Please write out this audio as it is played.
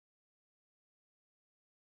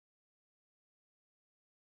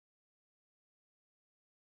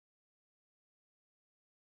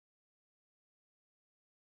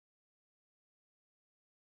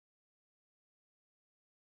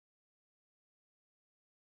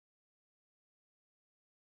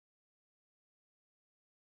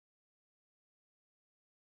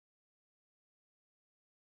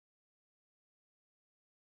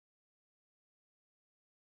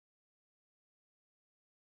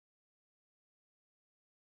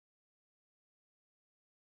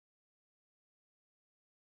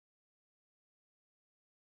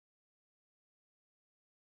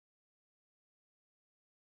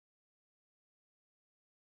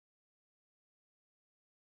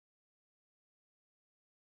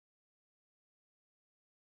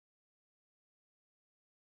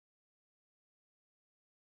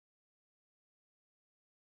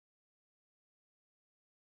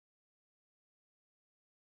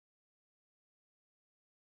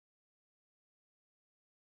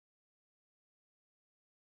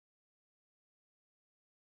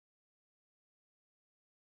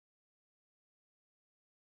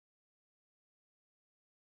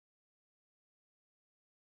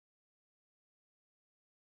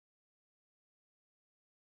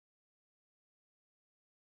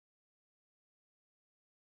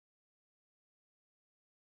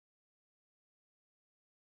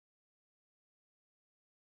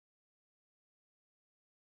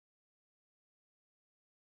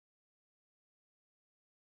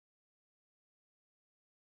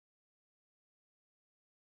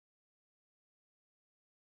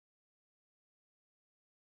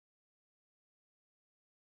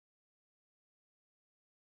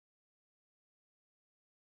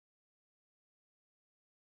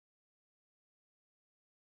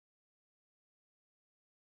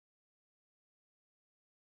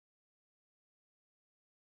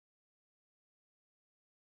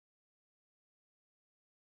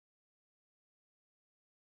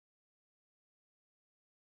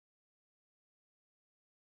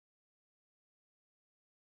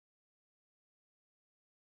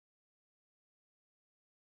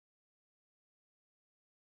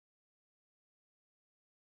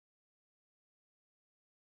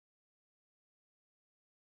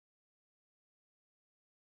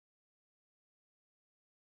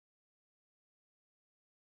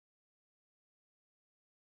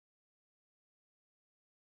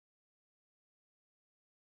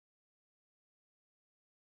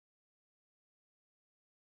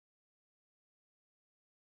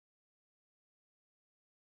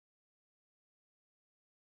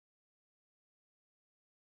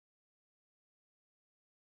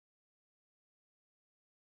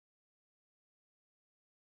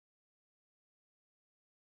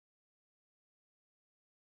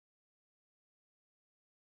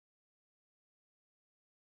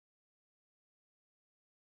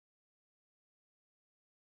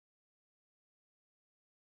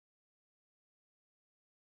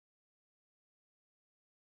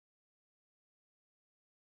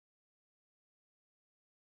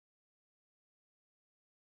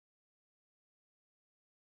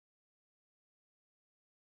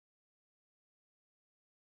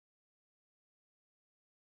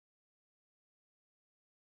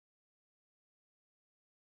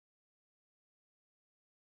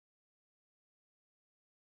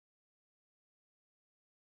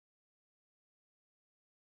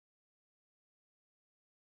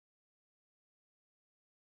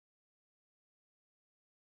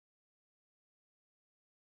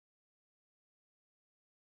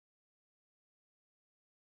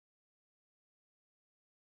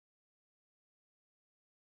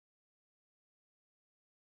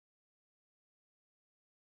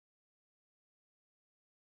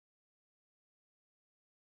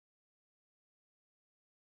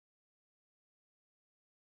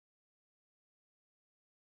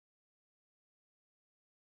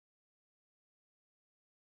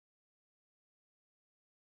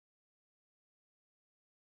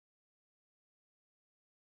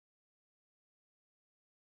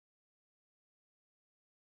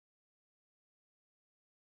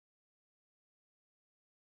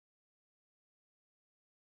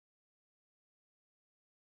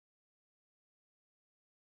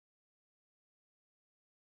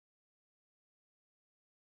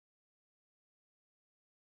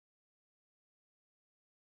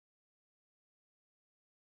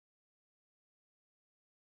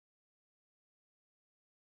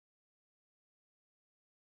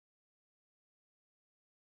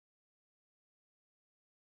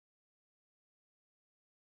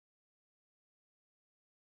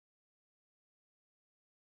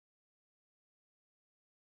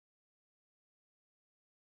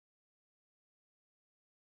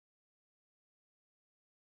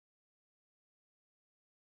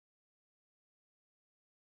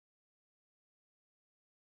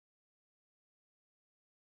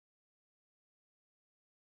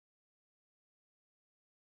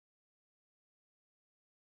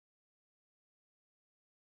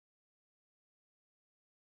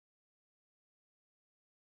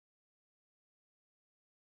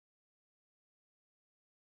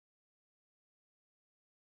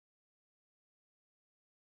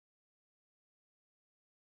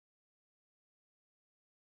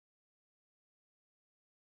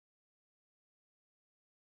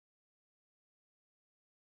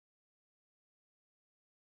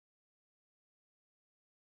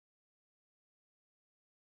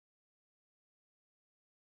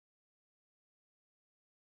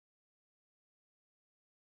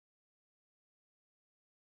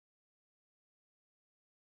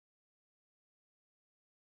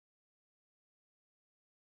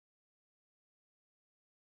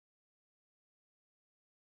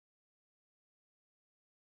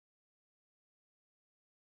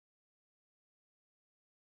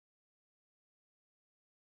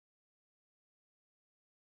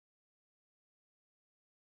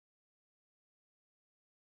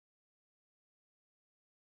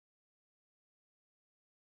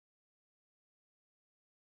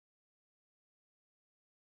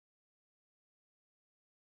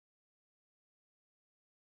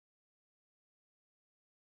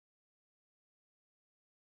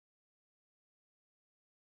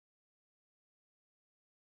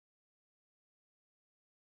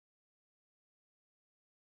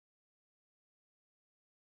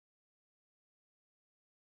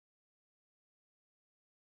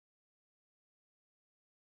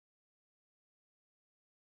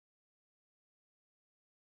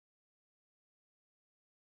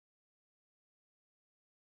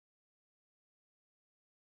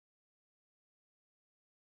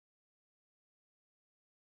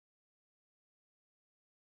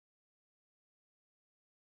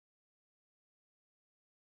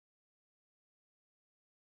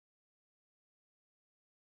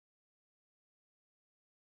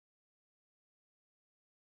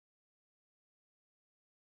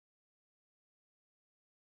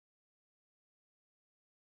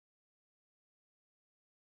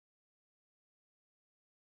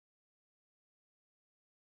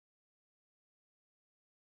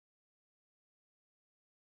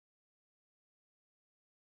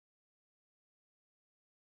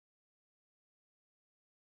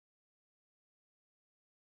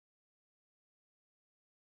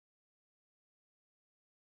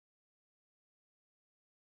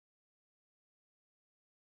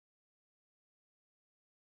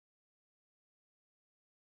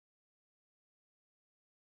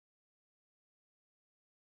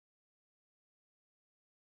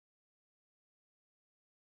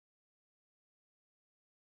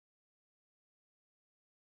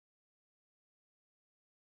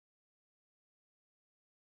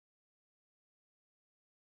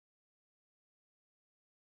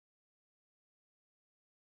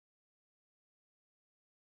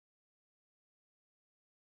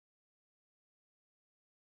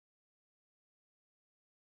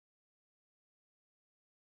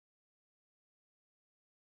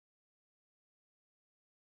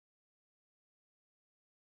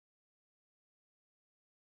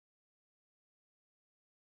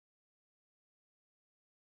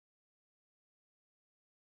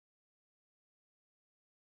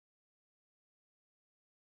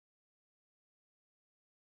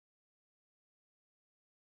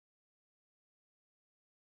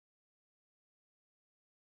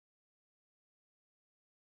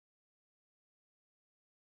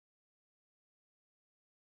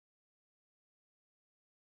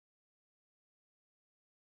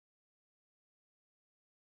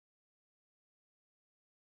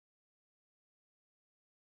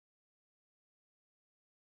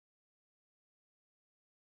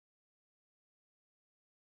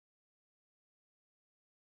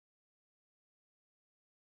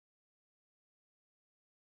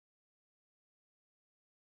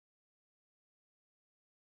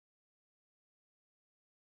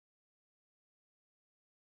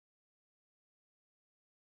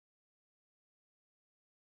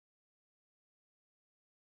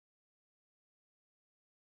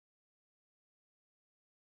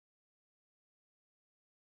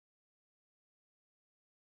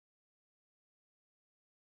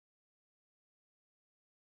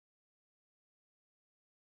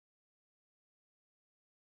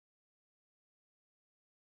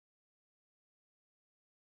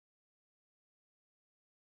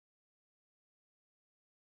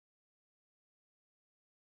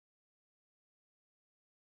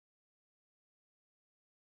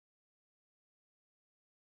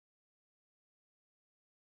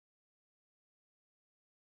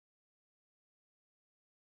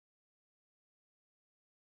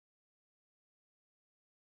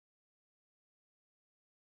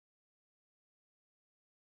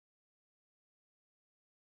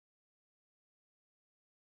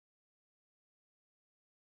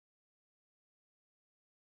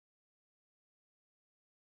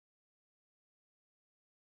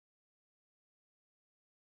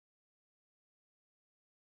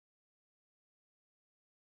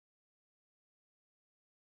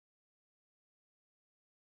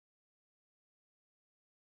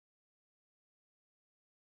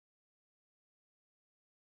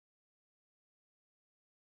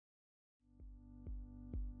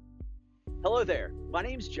Hello there. My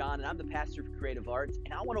name's John, and I'm the pastor for Creative Arts,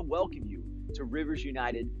 and I want to welcome you to Rivers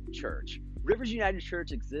United Church. Rivers United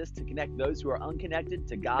Church exists to connect those who are unconnected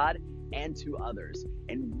to God and to others,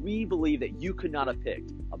 and we believe that you could not have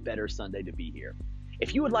picked a better Sunday to be here.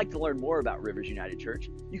 If you would like to learn more about Rivers United Church,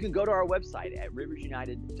 you can go to our website at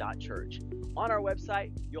riversunited.church. On our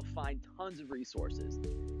website, you'll find tons of resources.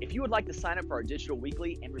 If you would like to sign up for our digital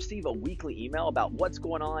weekly and receive a weekly email about what's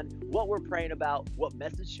going on, what we're praying about, what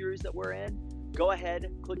message series that we're in, go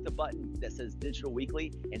ahead, click the button that says Digital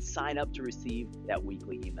Weekly and sign up to receive that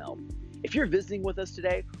weekly email. If you're visiting with us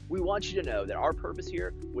today, we want you to know that our purpose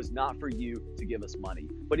here was not for you to give us money.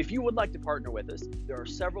 But if you would like to partner with us, there are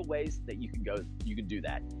several ways that you can do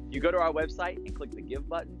that. You go to our website and click the Give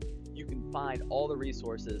button. You can find all the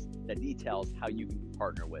resources that details how you can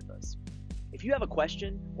partner with us. If you have a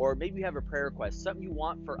question, or maybe you have a prayer request, something you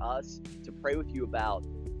want for us to pray with you about,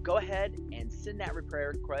 go ahead and send that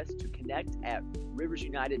prayer request to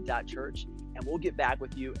connect@riversunited.church, and we'll get back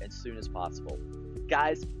with you as soon as possible.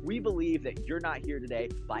 Guys, we believe that you're not here today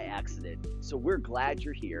by accident, so we're glad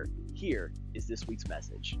you're here. Here is this week's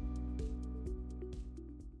message.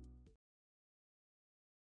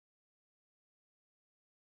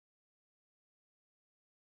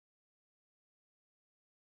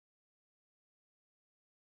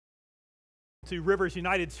 To Rivers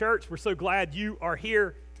United Church. We're so glad you are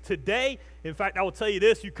here today. In fact, I will tell you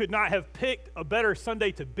this, you could not have picked a better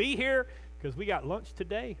Sunday to be here because we got lunch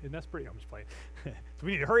today, and that's pretty, I'm just playing. So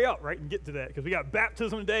we need to hurry up, right, and get to that because we got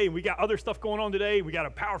baptism today, and we got other stuff going on today. We got a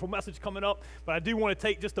powerful message coming up, but I do want to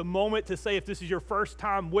take just a moment to say if this is your first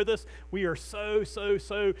time with us, we are so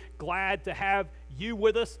glad to have you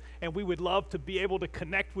with us, and we would love to be able to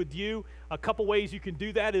connect with you. A couple ways you can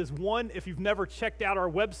do that is, one, if you've never checked out our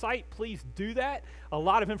website, please do that. A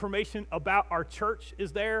lot of information about our church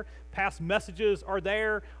is there. Past messages are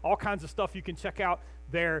there. All kinds of stuff you can check out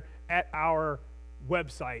there at our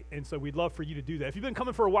website, and so we'd love for you to do that. If you've been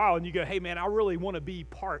coming for a while and you go, hey man, I really want to be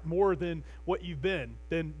part more than what you've been,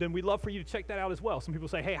 then we'd love for you to check that out as well. Some people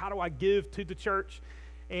say, hey, how do I give to the church?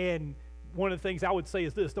 And one of the things I would say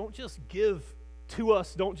is this: don't just give to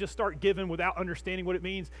us. Don't just start giving without understanding what it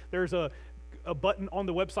means. There's a button on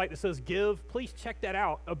the website that says give. Please check that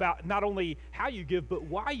out about not only how you give, but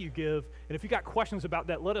why you give. And if you got questions about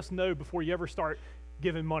that, let us know before you ever start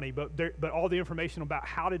giving money. But all the information about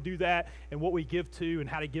how to do that and what we give to and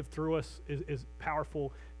how to give through us is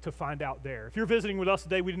powerful to find out there. If you're visiting with us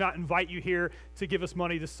today, we do not invite you here to give us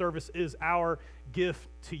money. This service is our gift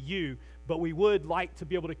to you, but we would like to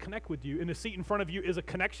be able to connect with you. In the seat in front of you is a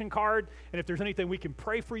connection card, and if there's anything we can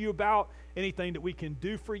pray for you about, anything that we can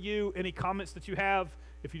do for you, any comments that you have,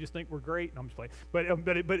 if you just think we're great, no, I'm just playing. But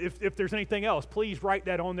if there's anything else, please write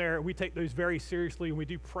that on there. We take those very seriously, and we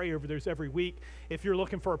do pray over those every week. If you're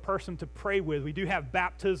looking for a person to pray with, we do have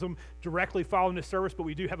baptism directly following this service, but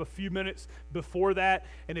we do have a few minutes before that.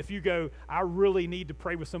 And if you go, I really need to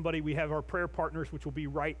pray with somebody, we have our prayer partners, which will be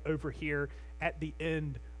right over here at the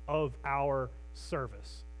end of our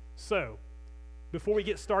service. So, before we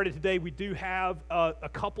get started today, we do have a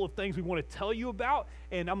couple of things we want to tell you about,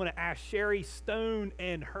 and I'm going to ask Sherry Stone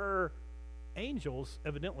and her angels,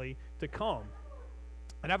 evidently, to come.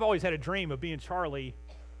 And I've always had a dream of being Charlie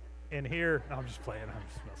in here. No, I'm just playing. I'm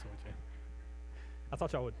just messing with you. I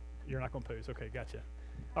thought y'all would. You're not going to pose. Okay, gotcha.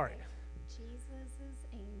 All right. Jesus'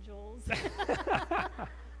 angels.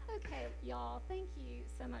 Okay, y'all, thank you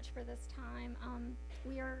so much for this time.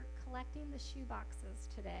 We are collecting the shoe boxes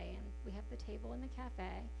today, and we have the table in the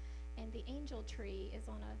cafe, and the angel tree is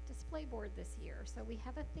on a display board this year. So we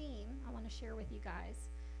have a theme I want to share with you guys.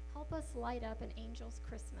 Help us light up an angel's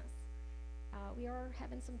Christmas. We are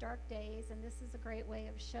having some dark days, and this is a great way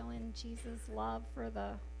of showing Jesus' love for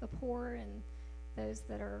the poor and those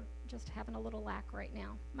that are just having a little lack right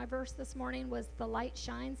now. My verse this morning was, the light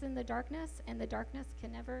shines in the darkness, and the darkness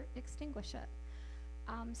can never extinguish it.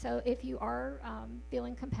 So if you are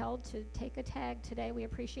feeling compelled to take a tag today, we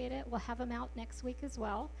appreciate it. We'll have them out next week as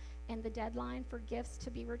well. And the deadline for gifts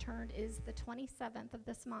to be returned is the 27th of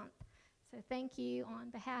this month. So thank you on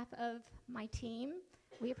behalf of my team.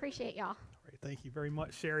 We appreciate y'all. All right, thank you very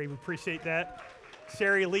much, Sherry. We appreciate that.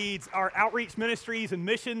 Sherry leads our outreach ministries and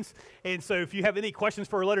missions, and so if you have any questions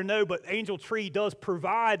for her, let her know. But Angel Tree does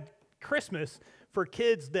provide Christmas for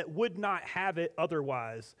kids that would not have it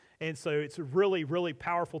otherwise. And so it's a really, really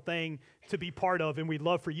powerful thing to be part of, and we'd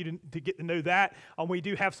love for you to get to know that. We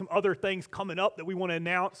do have some other things coming up that we want to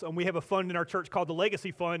announce. We have a fund in our church called the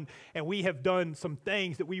Legacy Fund, and we have done some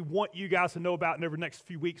things that we want you guys to know about, and over the next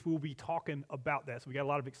few weeks we'll be talking about that. So we got a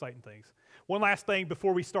lot of exciting things. One last thing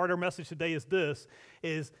before we start our message today is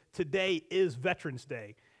today is Veterans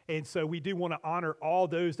Day. And so we do want to honor all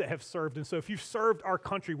those that have served. And so if you've served our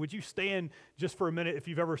country, would you stand just for a minute if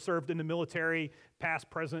you've ever served in the military, past,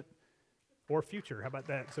 present, or future? How about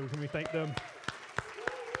that? So can we thank them?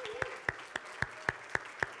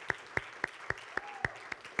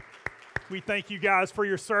 We thank you guys for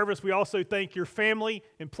your service. We also thank your family,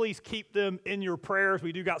 and please keep them in your prayers.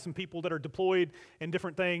 We do got some people that are deployed and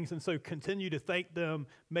different things, and so continue to thank them.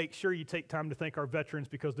 Make sure you take time to thank our veterans,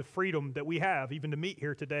 because the freedom that we have, even to meet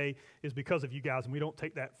here today, is because of you guys, and we don't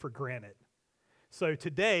take that for granted. So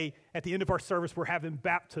today, at the end of our service, we're having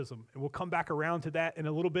baptism, and we'll come back around to that in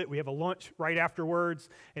a little bit. We have a lunch right afterwards,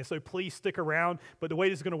 and so please stick around. But the way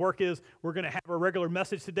this is going to work is we're going to have a regular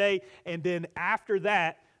message today, and then after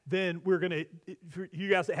that, then we're going to, for you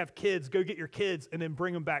guys that have kids, go get your kids and then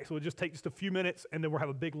bring them back. So it'll just take just a few minutes, and then we'll have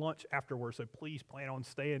a big lunch afterwards. So please plan on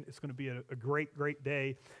staying. It's going to be a great, great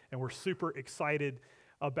day, and we're super excited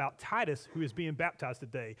about Titus, who is being baptized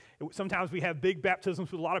today. Sometimes we have big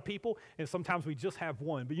baptisms with a lot of people, and sometimes we just have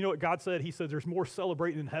one. But you know what God said? He said there's more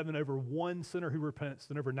celebrating in heaven over one sinner who repents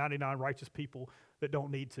than over 99 righteous people that don't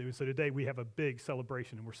need to. And so today we have a big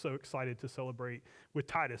celebration, and we're so excited to celebrate with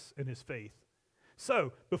Titus and his faith.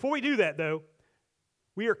 So, before we do that, though,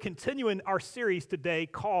 we are continuing our series today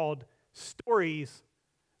called Stories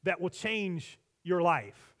That Will Change Your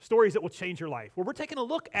Life. Stories that will change your life. Where we're taking a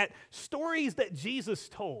look at stories that Jesus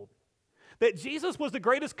told. That Jesus was the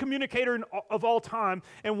greatest communicator of all time,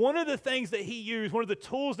 and one of the things that he used, one of the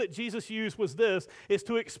tools that Jesus used was this, is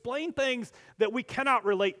to explain things that we cannot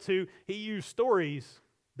relate to. He used stories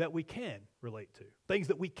that we can relate to, things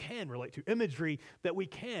that we can relate to, imagery that we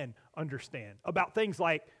can understand about things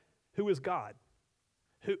like who is God,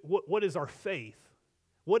 what is our faith,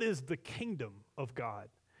 what is the kingdom of God.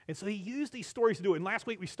 And so he used these stories to do it. And last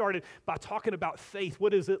week we started by talking about faith.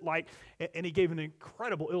 What is it like? And he gave an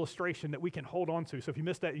incredible illustration that we can hold on to. So if you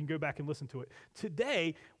missed that, you can go back and listen to it.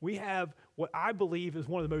 Today, we have what I believe is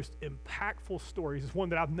one of the most impactful stories. It's one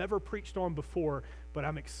that I've never preached on before, but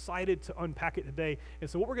I'm excited to unpack it today. And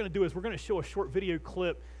so what we're going to do is we're going to show a short video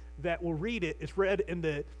clip that will read it. It's read in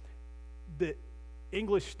the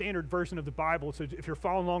English Standard Version of the Bible. So if you're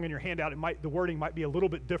following along in your handout, the wording might be a little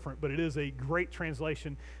bit different, but it is a great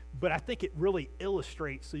translation. But I think it really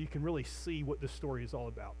illustrates so you can really see what this story is all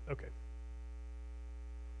about. Okay.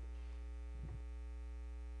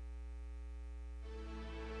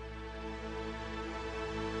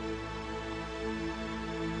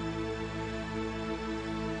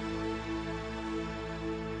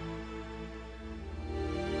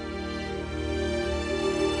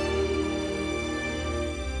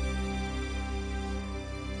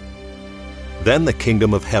 Then the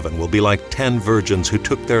kingdom of heaven will be like 10 virgins who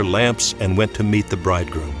took their lamps and went to meet the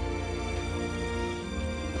bridegroom.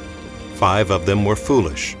 5 of them were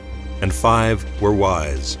foolish, and 5 were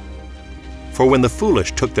wise. For when the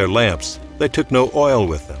foolish took their lamps, they took no oil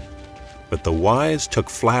with them, but the wise took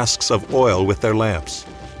flasks of oil with their lamps.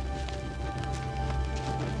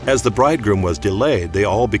 As the bridegroom was delayed, they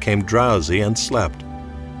all became drowsy and slept.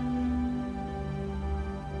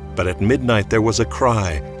 But at midnight there was a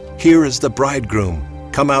cry, "Here is the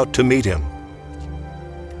bridegroom, come out to meet him."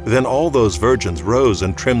 Then all those virgins rose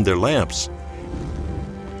and trimmed their lamps.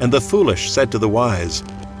 And the foolish said to the wise,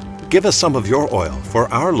 "Give us some of your oil, for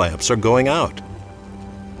our lamps are going out."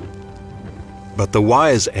 But the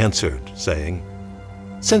wise answered, saying,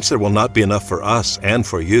 "Since there will not be enough for us and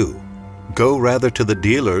for you, go rather to the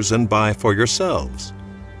dealers and buy for yourselves."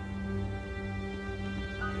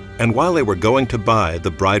 And while they were going to buy,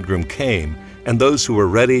 the bridegroom came, and those who were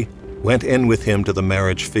ready went in with him to the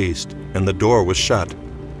marriage feast, and the door was shut.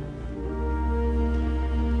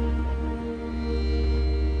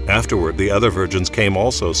 Afterward, the other virgins came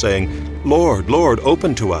also, saying, "Lord, Lord,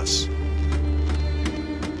 open to us."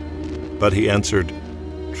 But he answered,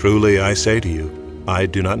 "Truly I say to you, I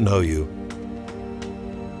do not know you.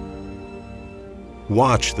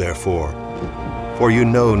 Watch, therefore, for you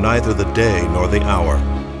know neither the day nor the hour."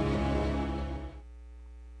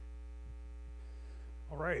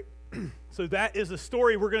 So that is the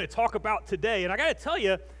story we're going to talk about today. And I got to tell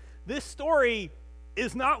you, this story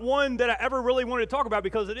is not one that I ever really wanted to talk about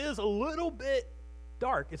because it is a little bit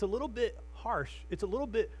dark. It's a little bit harsh. It's a little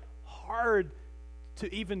bit hard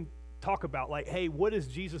to even talk about. Like, hey, what does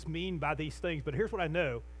Jesus mean by these things? But here's what I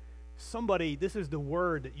know. This is the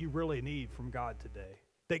word that you really need from God today.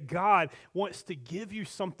 That God wants to give you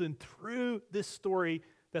something through this story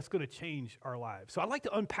that's going to change our lives. So I'd like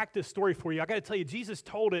to unpack this story for you. I got to tell you, Jesus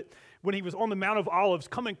told it when he was on the Mount of Olives,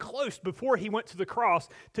 coming close before he went to the cross,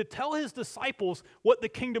 to tell his disciples what the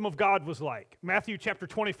kingdom of God was like. Matthew chapter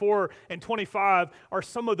 24 and 25 are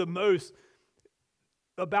some of the most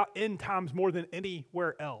about end times more than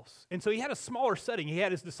anywhere else. And so he had a smaller setting. He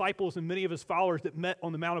had his disciples and many of his followers that met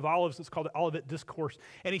on the Mount of Olives. It's called the Olivet Discourse.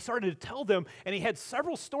 And he started to tell them, and he had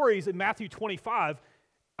several stories in Matthew 25.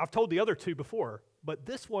 I've told the other two before, but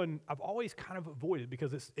this one I've always kind of avoided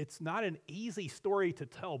because it's not an easy story to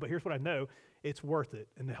tell, but here's what I know. It's worth it.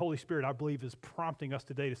 And the Holy Spirit, I believe, is prompting us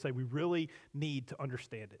today to say we really need to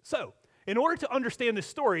understand it. So, in order to understand this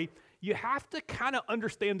story, you have to kind of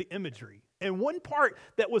understand the imagery. And one part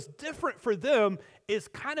that was different for them is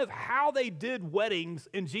kind of how they did weddings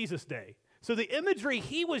in Jesus' day. So the imagery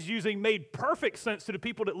he was using made perfect sense to the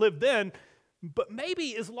people that lived then, but maybe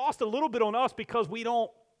is lost a little bit on us because we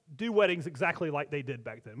don't do weddings exactly like they did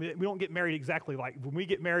back then. We don't get married exactly like, when we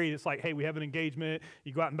get married, it's like, hey, we have an engagement,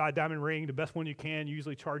 you go out and buy a diamond ring, the best one you can, you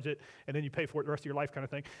usually charge it, and then you pay for it the rest of your life kind of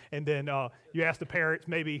thing. And then you ask the parents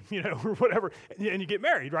maybe, or whatever, and you get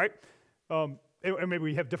married, right? And maybe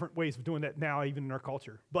we have different ways of doing that now, even in our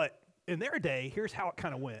culture. But in their day, here's how it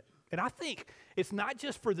kind of went. And I think it's not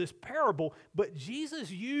just for this parable, but Jesus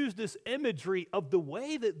used this imagery of the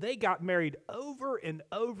way that they got married over and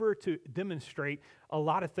over to demonstrate a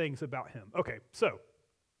lot of things about him. Okay, so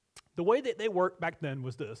the way that they worked back then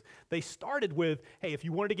was this. They started with, hey, if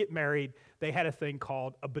you wanted to get married, they had a thing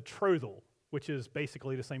called a betrothal, which is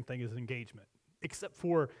basically the same thing as an engagement, except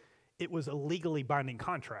for it was a legally binding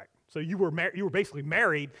contract. So you were basically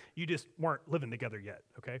married, you just weren't living together yet,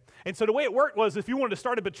 okay? And so the way it worked was if you wanted to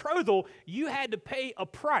start a betrothal, you had to pay a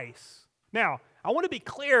price. Now, I want to be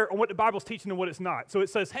clear on what the Bible's teaching and what it's not. So it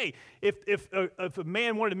says, hey, if a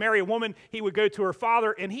man wanted to marry a woman, he would go to her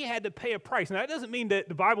father and he had to pay a price. Now, that doesn't mean that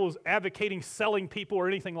the Bible is advocating selling people or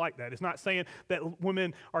anything like that. It's not saying that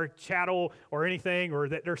women are chattel or anything, or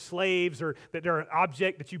that they're slaves, or that they're an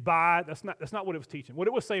object that you buy. That's not what it was teaching. What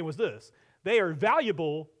it was saying was this: they are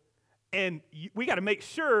valuable, and we got to make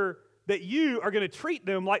sure that you are going to treat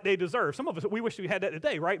them like they deserve. Some of us, we wish we had that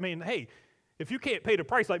today, right? I mean, hey, if you can't pay the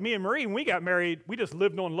price, like me and Marie, when we got married, we just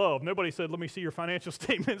lived on love. Nobody said, let me see your financial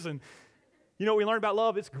statements. And you know what we learned about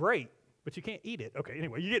love? It's great, but you can't eat it. Okay,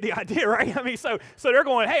 anyway, you get the idea, right? I mean, so they're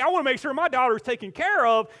going, hey, I want to make sure my daughter's taken care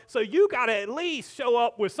of, so you got to at least show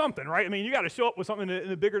up with something, right? I mean, you got to show up with something,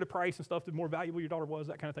 and the bigger the price and stuff, the more valuable your daughter was,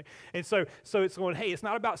 that kind of thing. And so it's going, hey, it's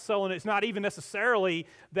not about selling it. It's not even necessarily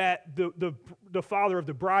that the father of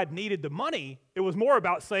the bride needed the money. It was more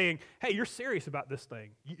about saying, hey, you're serious about this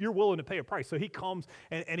thing. You're willing to pay a price. So he comes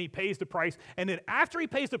and he pays the price. And then after he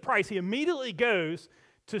pays the price, he immediately goes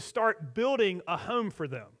to start building a home for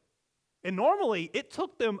them. And normally, it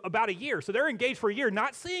took them about a year. So they're engaged for a year,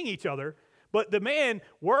 not seeing each other, but the man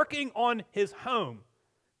working on his home.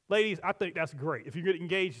 Ladies, I think that's great. If you get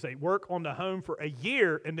engaged, say, work on the home for a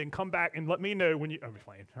year and then come back and let me know when you... I'm just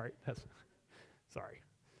playing, all right? Sorry.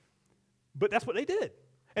 But that's what they did.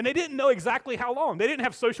 And they didn't know exactly how long. They didn't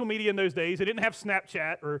have social media in those days. They didn't have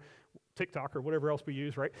Snapchat or TikTok or whatever else we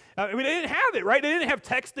use, right? I mean, they didn't have it, right? They didn't have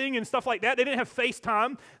texting and stuff like that. They didn't have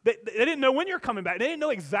FaceTime. They didn't know when you're coming back. They didn't know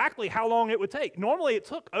exactly how long it would take. Normally, it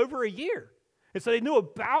took over a year. And so they knew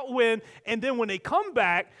about when, and then when they come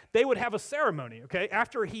back, they would have a ceremony, okay?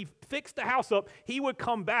 After he fixed the house up, he would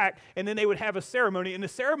come back, and then they would have a ceremony. And the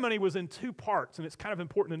ceremony was in two parts, and it's kind of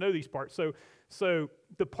important to know these parts. So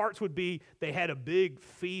the parts would be, they had a big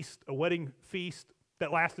feast, a wedding feast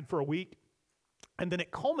that lasted for a week. And then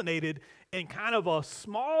it culminated in kind of a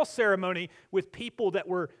small ceremony with people that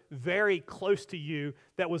were very close to you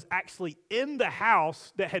that was actually in the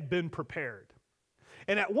house that had been prepared.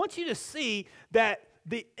 And I want you to see that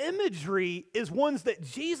the imagery is ones that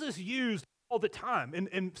Jesus used all the time.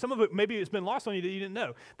 And some of it, maybe it's been lost on you that you didn't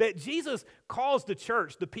know. That Jesus calls the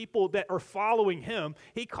church, the people that are following him,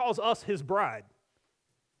 he calls us his bride.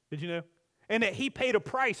 Did you know? And that he paid a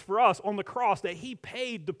price for us on the cross, that he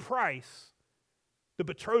paid the price, the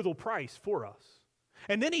betrothal price for us.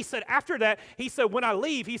 And then he said, after that, he said, when I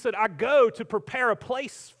leave, he said, I go to prepare a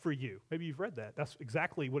place for you. Maybe you've read that. That's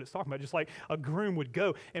exactly what it's talking about. Just like a groom would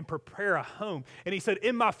go and prepare a home. And he said,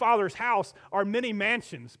 in my Father's house are many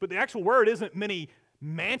mansions. But the actual word isn't many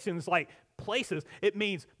mansions like places. It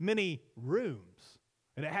means many rooms.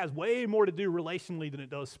 And it has way more to do relationally than it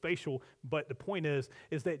does spatial. But the point is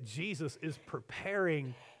that Jesus is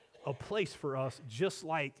preparing a place for us, just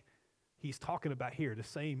like he's talking about here, the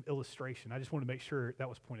same illustration. I just want to make sure that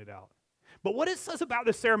was pointed out. But what it says about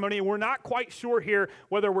this ceremony, and we're not quite sure here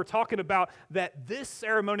whether we're talking about that this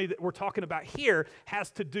ceremony that we're talking about here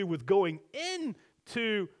has to do with going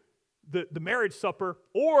into the marriage supper,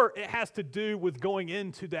 or it has to do with going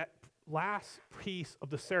into that last piece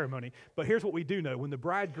of the ceremony. But here's what we do know. When the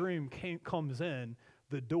bridegroom comes in,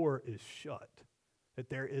 the door is shut,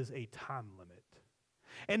 that there is a time limit.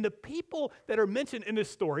 And the people that are mentioned in this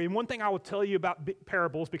story, and one thing I will tell you about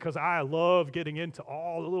parables, because I love getting into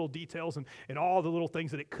all the little details and all the little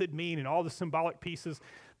things that it could mean and all the symbolic pieces,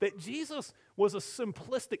 that Jesus was a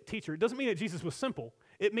simplistic teacher. It doesn't mean that Jesus was simple.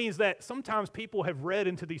 It means that sometimes people have read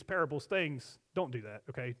into these parables things. Don't do that,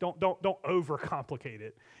 okay? Don't overcomplicate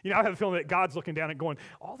it. You know, I have a feeling that God's looking down and going,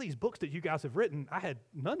 all these books that you guys have written, I had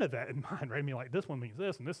none of that in mind, right? I mean, like, this one means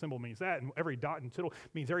this, and this symbol means that, and every dot and tittle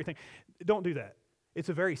means everything. Don't do that. It's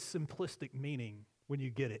a very simplistic meaning when you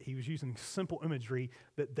get it. He was using simple imagery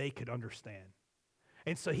that they could understand.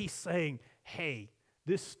 And so he's saying, hey,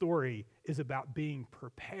 this story is about being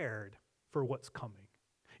prepared for what's coming.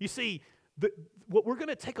 You see, what we're going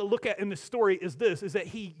to take a look at in this story is that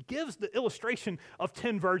he gives the illustration of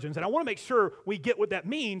 10 virgins. And I want to make sure we get what that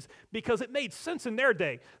means, because it made sense in their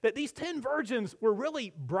day that these 10 virgins were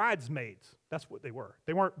really bridesmaids. That's what they were.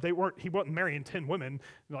 He wasn't marrying 10 women.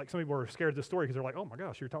 Like, some people were scared of this story because they're like, oh my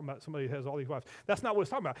gosh, you're talking about somebody who has all these wives. That's not what it's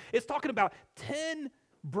talking about. It's talking about 10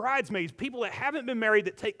 bridesmaids, people that haven't been married,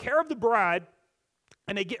 that take care of the bride,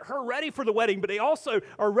 and they get her ready for the wedding, but they also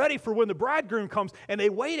are ready for when the bridegroom comes, and they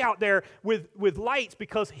wait out there with lights,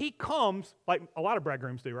 because he comes, like a lot of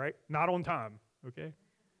bridegrooms do, right? Not on time, okay?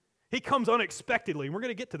 He comes unexpectedly, and we're going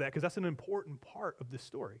to get to that because that's an important part of this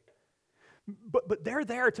story. But they're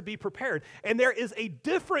there to be prepared, and there is a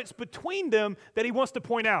difference between them that he wants to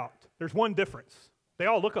point out. There's one difference. They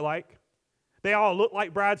all look alike. They all look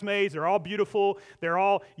like bridesmaids. They're all beautiful. They're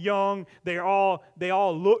all young. They all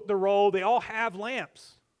look the role. They all have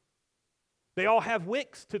lamps. They all have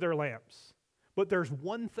wicks to their lamps. But there's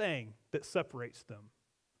one thing that separates them.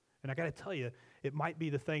 And I got to tell you, it might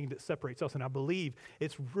be the thing that separates us. And I believe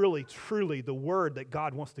it's really, truly the word that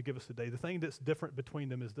God wants to give us today. The thing that's different between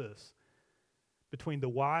them is this. Between the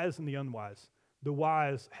wise and the unwise. The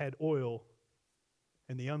wise had oil,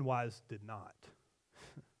 and the unwise did not.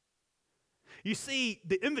 You see,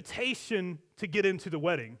 the invitation to get into the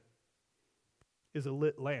wedding is a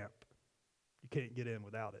lit lamp. You can't get in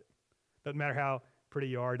without it. Doesn't matter how pretty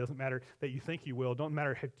you are. Doesn't matter that you think you will. Doesn't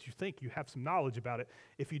matter if you think you have some knowledge about it.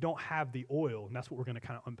 If you don't have the oil, and that's what we're going to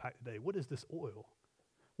kind of unpack today. What is this oil?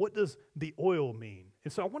 What does the oil mean?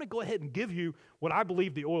 And so I want to go ahead and give you what I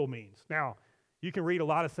believe the oil means. Now, you can read a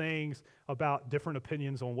lot of things about different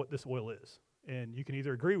opinions on what this oil is. And you can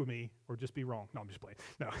either agree with me or just be wrong. No, I'm just playing.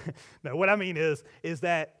 No. What I mean is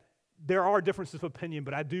that there are differences of opinion,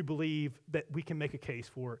 but I do believe that we can make a case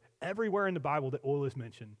for everywhere in the Bible that oil is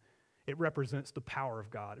mentioned, it represents the power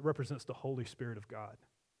of God. It represents the Holy Spirit of God.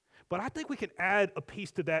 But I think we can add a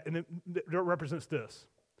piece to that, and it represents this.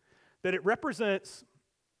 That it represents...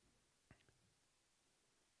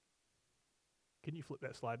 Can you flip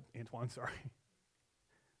that slide, Antoine? Sorry.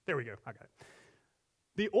 There we go. I got it.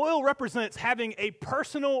 The oil represents having a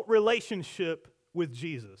personal relationship with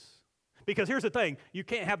Jesus. Because here's the thing, you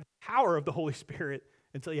can't have the power of the Holy Spirit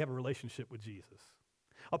until you have a relationship with Jesus.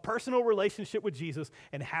 A personal relationship with Jesus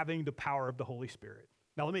and having the power of the Holy Spirit.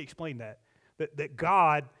 Now let me explain that. That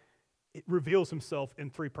God reveals himself in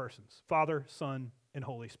three persons, Father, Son, and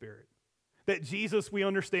Holy Spirit. That Jesus, we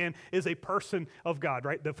understand, is a person of God,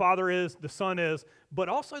 right? The Father is, the Son is, but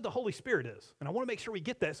also the Holy Spirit is. And I want to make sure we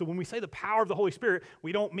get that. So when we say the power of the Holy Spirit,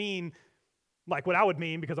 we don't mean like what I would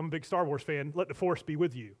mean, because I'm a big Star Wars fan, let the Force be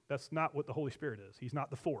with you. That's not what the Holy Spirit is. He's not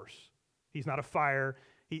the Force. He's not a fire.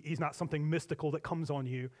 He's not something mystical that comes on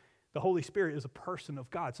you. The Holy Spirit is a person of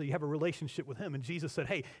God, so you have a relationship with him. And Jesus said,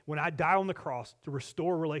 hey, when I die on the cross to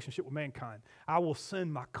restore a relationship with mankind, I will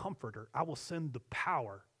send my comforter. I will send the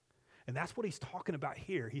power. And that's what he's talking about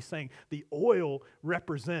here. He's saying the oil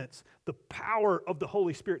represents the power of the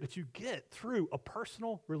Holy Spirit that you get through a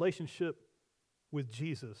personal relationship with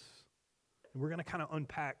Jesus. And we're going to kind of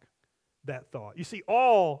unpack that thought. You see,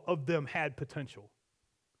 all of them had potential,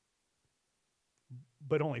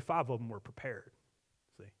 but only 5 of them were prepared.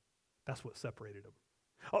 See, that's what separated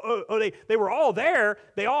them. They were all there.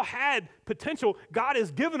 They all had potential. God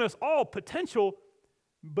has given us all potential,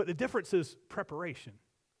 but the difference is preparation.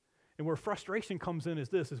 And where frustration comes in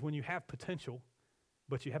is when you have potential,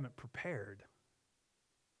 but you haven't prepared.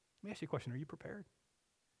 Let me ask you a question. Are you prepared?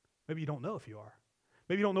 Maybe you don't know if you are.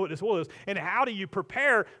 Maybe you don't know what this oil is. And how do you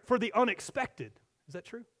prepare for the unexpected? Is that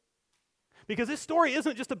true? Because this story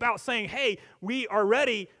isn't just about saying, hey, we are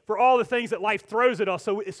ready for all the things that life throws at us.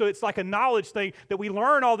 So it's like a knowledge thing that we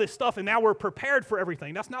learn all this stuff and now we're prepared for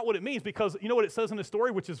everything. That's not what it means, because you know what it says in the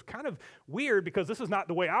story, which is kind of weird because this is not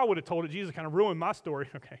the way I would have told it. Jesus kind of ruined my story.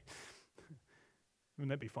 Okay. Wouldn't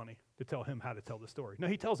that be funny to tell him how to tell the story? No,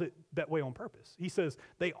 he tells it that way on purpose. He says,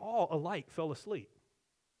 they all alike fell asleep.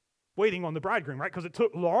 waiting on the bridegroom, right? Because it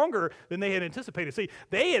took longer than they had anticipated. See,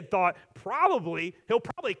 they had thought he'll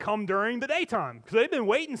probably come during the daytime because they've been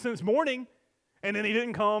waiting since morning, and then he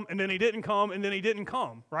didn't come, and then he didn't come, and then he didn't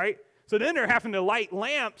come, right? So then they're having to light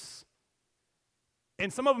lamps,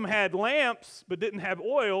 and some of them had lamps but didn't have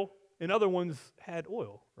oil, and other ones had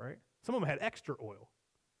oil, right? Some of them had extra oil.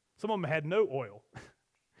 Some of them had no oil.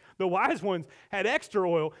 The wise ones had extra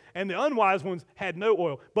oil, and the unwise ones had no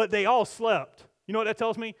oil, but they all slept. You know what that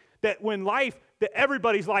tells me? That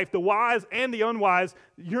everybody's life, the wise and the unwise,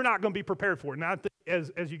 you're not going to be prepared for it. Now,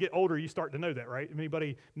 as you get older, you start to know that, right?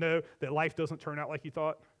 Anybody know that life doesn't turn out like you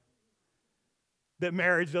thought? That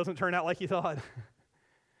marriage doesn't turn out like you thought?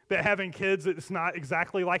 That having kids, it's not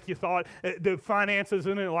exactly like you thought? The finances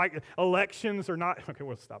in it, like elections are not, okay,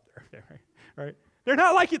 we'll stop there, okay, right? They're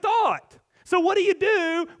not like you thought. So what do you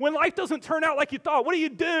do when life doesn't turn out like you thought? What do you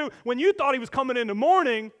do when you thought he was coming in the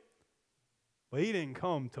morning, but he didn't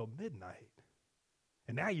come till midnight?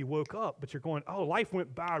 And now you woke up, but you're going, oh, life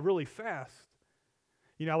went by really fast.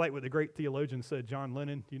 You know, I like what the great theologian said, John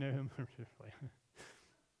Lennon. Do you know him?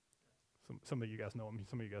 Some of you guys know him.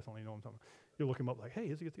 Some of you guys only know him. You'll look him up like, hey,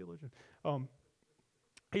 is he a theologian?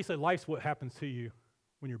 He said, life's what happens to you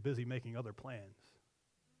when you're busy making other plans.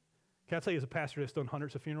 Can I tell you, as a pastor that's done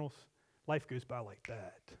hundreds of funerals, life goes by like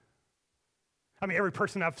that. I mean, every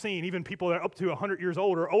person I've seen, even people that are up to 100 years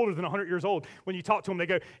old or older than 100 years old, when you talk to them, they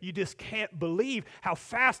go, you just can't believe how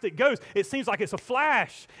fast it goes. It seems like it's a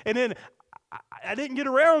flash, and then I didn't get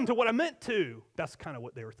around to what I meant to. That's kind of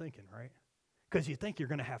what they were thinking, right? Because you think you're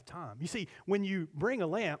going to have time. You see, when you bring a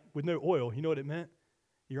lamp with no oil, you know what it meant?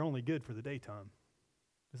 You're only good for the daytime.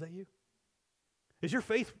 Is that you? Is your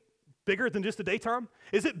faith bigger than just the daytime?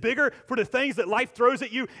 Is it bigger for the things that life throws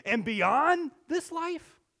at you and beyond this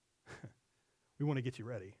life? We want to get you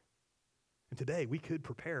ready. And today we could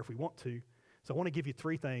prepare if we want to. So I want to give you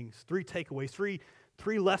three things, three takeaways,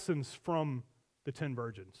 three lessons from the 10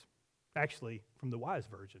 virgins. Actually, from the wise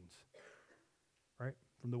virgins, right?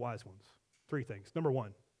 From the wise ones. Three things. Number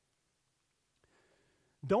one,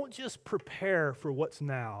 don't just prepare for what's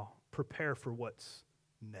now, prepare for what's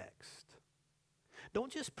next.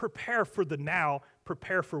 Don't just prepare for the now,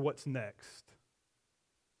 prepare for what's next.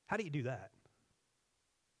 How do you do that?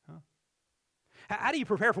 Huh? How do you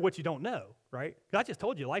prepare for what you don't know, right? I just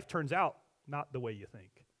told you, life turns out not the way you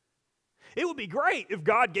think. It would be great if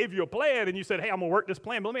God gave you a plan and you said, hey, I'm going to work this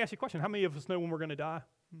plan. But let me ask you a question. How many of us know when we're going to die?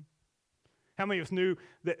 How many of us knew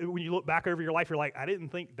that when you look back over your life, you're like, I didn't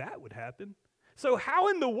think that would happen? So how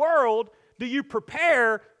in the world do you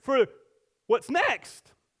prepare for what's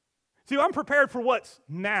next? See, I'm prepared for what's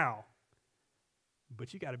now.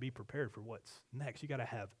 But you got to be prepared for what's next. You got to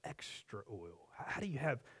have extra oil. How do you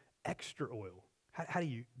have extra oil? How do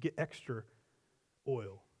you get extra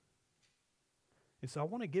oil? And so I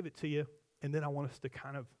want to give it to you, and then I want us to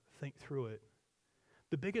kind of think through it.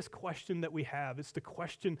 The biggest question that we have, it's the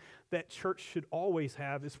question that church should always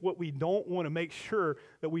have. It's what we don't want to make sure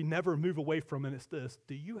that we never move away from, and it's this.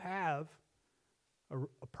 Do you have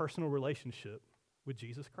a personal relationship with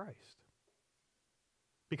Jesus Christ?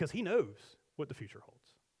 Because he knows what the future holds.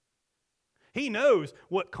 He knows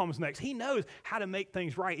what comes next. He knows how to make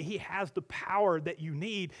things right. He has the power that you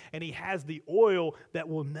need, and he has the oil that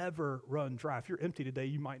will never run dry. If you're empty today,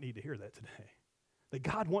 you might need to hear that today. That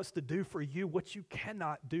God wants to do for you what you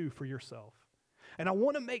cannot do for yourself. And I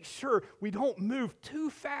want to make sure we don't move too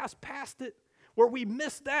fast past it, where we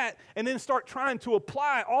miss that and then start trying to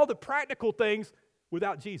apply all the practical things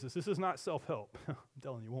without Jesus. This is not self-help. I'm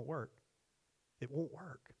telling you, it won't work. It won't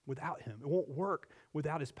work without him. It won't work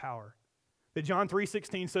without his power. That John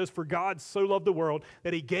 3:16 says, for God so loved the world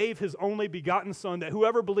that he gave his only begotten Son, that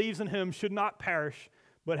whoever believes in him should not perish,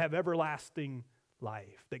 but have everlasting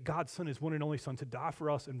life. That God sent his one and only Son to die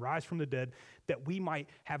for us and rise from the dead, that we might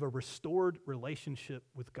have a restored relationship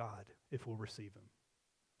with God if we'll receive him.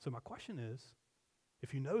 So my question is,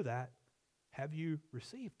 if you know that, have you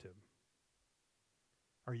received him?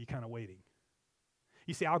 Or are you kind of waiting?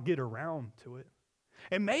 You see, I'll get around to it.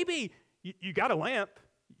 And maybe you got a lamp.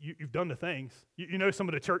 You've done the things. You know some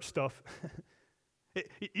of the church stuff.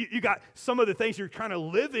 You got some of the things you're kind of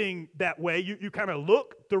living that way. You kind of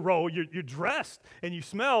look the role. You're dressed and you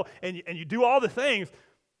smell and you do all the things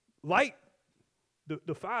like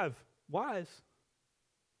the five wise,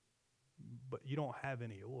 but you don't have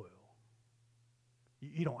any oil.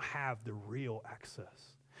 You don't have the real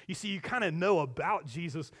access. You see, you kind of know about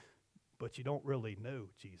Jesus, but you don't really know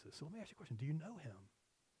Jesus. So let me ask you a question. Do you know him?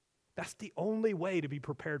 That's the only way to be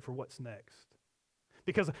prepared for what's next.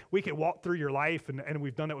 Because we can walk through your life, and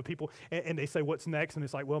we've done that with people, and they say, what's next? And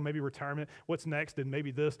it's like, well, maybe retirement. What's next? And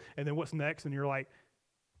maybe this. And then what's next? And you're like,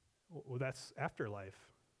 Well, that's afterlife.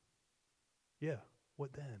 Yeah,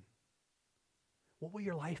 what then? What will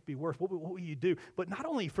your life be worth? What will you do? But not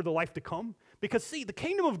only for the life to come, because see, the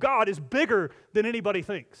kingdom of God is bigger than anybody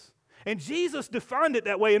thinks. And Jesus defined it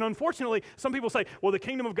that way, and unfortunately, some people say, well, the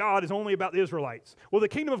kingdom of God is only about the Israelites. Well, the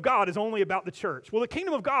kingdom of God is only about the church. Well, the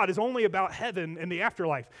kingdom of God is only about heaven and the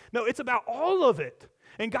afterlife. No, it's about all of it.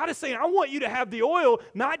 And God is saying, I want you to have the oil,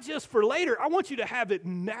 not just for later. I want you to have it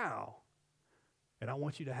now. And I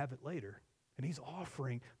want you to have it later. And he's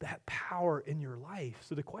offering that power in your life.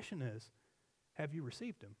 So the question is, have you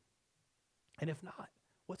received him? And if not,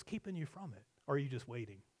 what's keeping you from it? Or are you just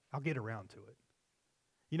waiting? I'll get around to it.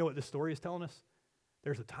 You know what this story is telling us?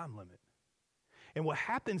 There's a time limit. And what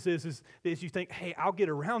happens is you think, hey, I'll get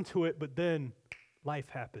around to it, but then life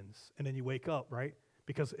happens. And then you wake up, right?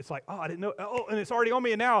 Because it's like, oh, I didn't know. Oh, and it's already on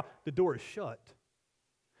me, and now the door is shut.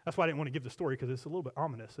 That's why I didn't want to give the story, because it's a little bit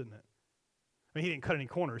ominous, isn't it? I mean, he didn't cut any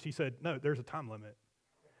corners. He said, no, there's a time limit.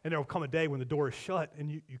 And there will come a day when the door is shut and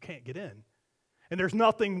you can't get in. And there's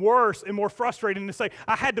nothing worse and more frustrating to say,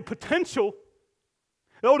 I had the potential.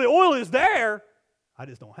 Oh, the oil is there. I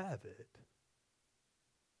just don't have it.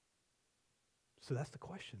 So that's the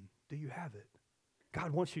question. Do you have it?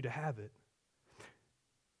 God wants you to have it.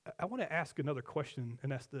 I want to ask another question,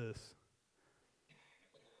 and that's this.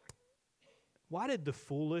 Why did the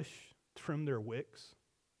foolish trim their wicks?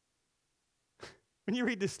 When you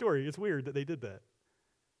read this story, it's weird that they did that.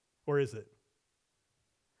 Or is it?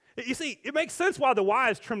 You see, it makes sense why the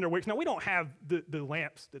wise trim their wicks. Now, we don't have the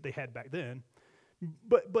lamps that they had back then.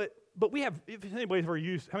 But we have, if anybody's ever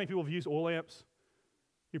used, how many people have used oil lamps?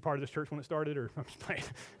 You're part of this church when it started, or I'm just playing.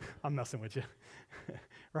 I'm messing with you.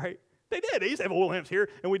 Right? They did. They used to have oil lamps here,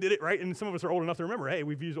 and we did it, right? And some of us are old enough to remember, hey,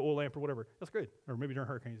 we've used an oil lamp or whatever. That's good. Or maybe during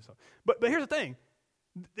hurricanes and stuff. But here's the thing.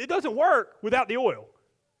 It doesn't work without the oil.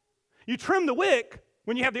 You trim the wick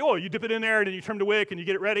when you have the oil. You dip it in there, and then you trim the wick, and you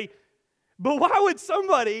get it ready. But why would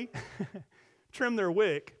somebody trim their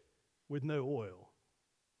wick with no oil?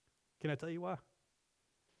 Can I tell you why?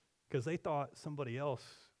 Because they thought somebody else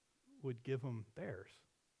would give them theirs.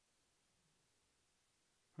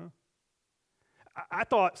 Huh? I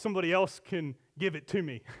thought somebody else can give it to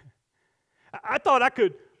me. I thought I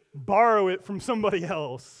could borrow it from somebody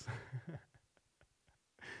else.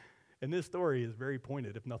 And this story is very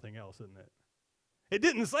pointed, if nothing else, isn't it? It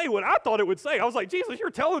didn't say what I thought it would say. I was like, Jesus, you're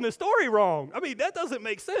telling this story wrong. I mean, that doesn't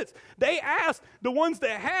make sense. They asked, the ones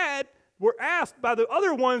that were asked by the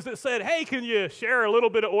other ones that said, hey, can you share a little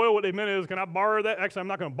bit of oil? What they meant is, can I borrow that? Actually, I'm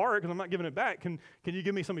not going to borrow it because I'm not giving it back. Can you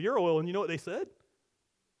give me some of your oil? And you know what they said?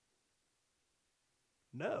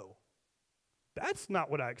 No. That's not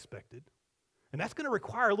what I expected. And that's going to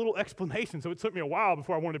require a little explanation. So it took me a while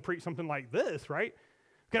before I wanted to preach something like this, right?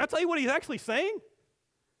 Can I tell you what he's actually saying?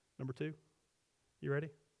 Number 2. You ready?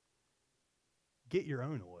 Get your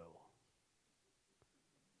own oil.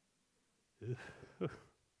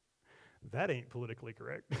 That ain't politically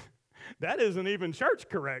correct. That isn't even church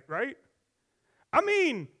correct, right? I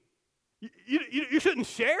mean, you shouldn't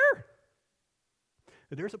share.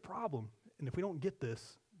 There's a problem, and if we don't get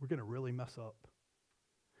this, we're going to really mess up.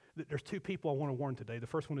 There's 2 people I want to warn today. The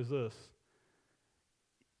first one is this.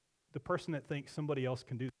 The person that thinks somebody else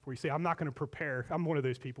can do it for you. See, I'm not going to prepare. I'm one of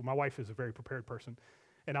those people. My wife is a very prepared person,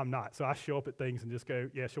 and I'm not. So I show up at things and just go,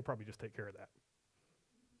 yeah, she'll probably just take care of that.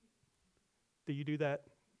 Do you do that?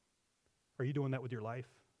 Are you doing that with your life?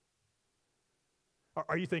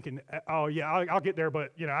 Are you thinking, oh, yeah, I'll get there,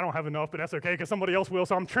 but I don't have enough, but that's okay because somebody else will,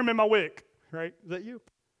 so I'm trimming my wick, right? Is that you?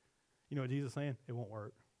 You know what Jesus is saying? It won't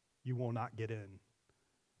work. You will not get in.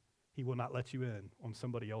 He will not let you in on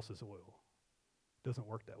somebody else's oil. It doesn't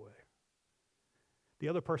work that way. The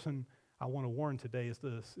other person I want to warn today is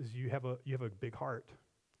this, is you have a big heart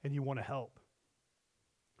and you want to help.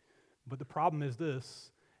 But the problem is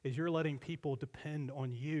this, is you're letting people depend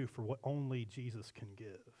on you for what only Jesus can give.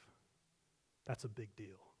 That's a big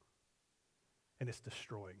deal. And it's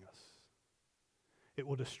destroying us. It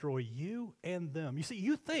will destroy you and them. You see,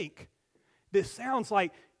 you think this sounds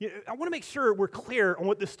like, I want to make sure we're clear on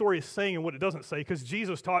what this story is saying and what it doesn't say, because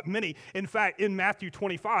Jesus taught many. In fact, in Matthew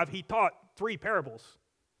 25, he taught 3 parables.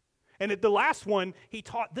 And at the last one, he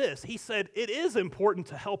taught this. He said, it is important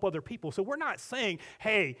to help other people. So we're not saying,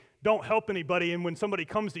 hey, don't help anybody, and when somebody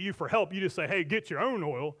comes to you for help, you just say, hey, get your own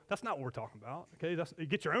oil. That's not what we're talking about, okay?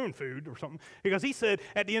 Get your own food or something. Because he said,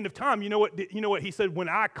 at the end of time, you know what he said? When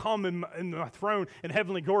I come in my throne in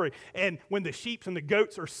heavenly glory, and when the sheep and the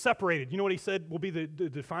goats are separated, you know what he said will be the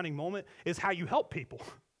defining moment? Is how you help people.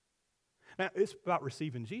 Now, it's about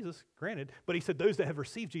receiving Jesus, granted, but he said those that have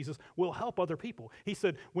received Jesus will help other people. He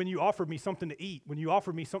said, when you offered me something to eat, when you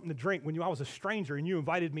offered me something to drink, when I was a stranger and you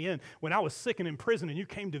invited me in, when I was sick and in prison and you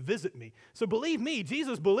came to visit me. So believe me,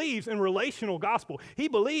 Jesus believes in relational gospel. He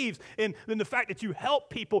believes in the fact that you help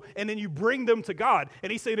people and then you bring them to God.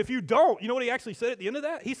 And he said, if you don't, you know what he actually said at the end of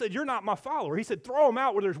that? He said, you're not my follower. He said, throw them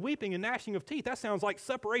out where there's weeping and gnashing of teeth. That sounds like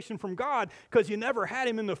separation from God because you never had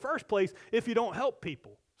him in the first place if you don't help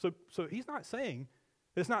people. So he's not saying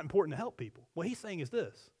it's not important to help people. What he's saying is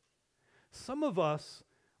this. Some of us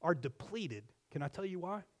are depleted. Can I tell you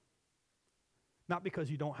why? Not because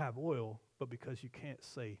you don't have oil, but because you can't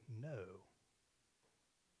say no.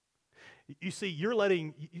 You see,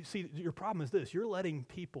 your problem is this. You're letting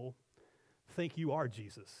people think you are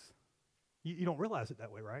Jesus. You don't realize it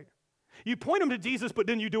that way, right? You point them to Jesus, but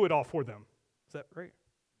then you do it all for them. Is that right?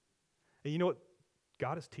 And you know what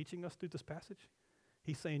God is teaching us through this passage?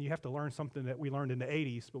 He's saying you have to learn something that we learned in the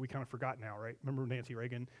 80s, but we kind of forgot now, right? Remember Nancy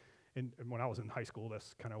Reagan? And when I was in high school,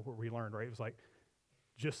 that's kind of what we learned, right? It was like,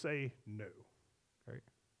 just say no, right?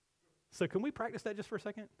 So can we practice that just for a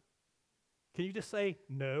second? Can you just say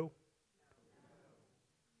no?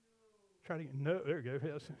 Try to get no. There you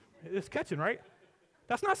go. It's catching, right?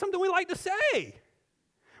 That's not something we like to say.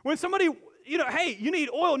 When somebody, hey, you need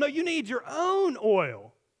oil. No, you need your own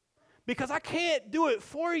oil because I can't do it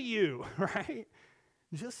for you, right?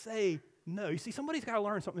 Just say no. You see, somebody's got to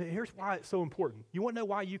learn something. Here's why it's so important. You want to know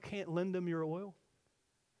why you can't lend them your oil?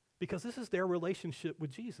 Because this is their relationship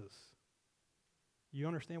with Jesus. You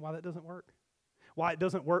understand why that doesn't work? Why it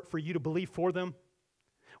doesn't work for you to believe for them?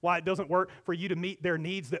 Why it doesn't work for you to meet their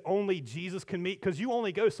needs that only Jesus can meet? Because you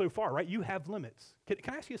only go so far, right? You have limits. Can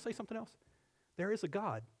I ask you to say something else? There is a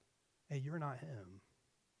God, and you're not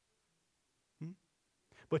him.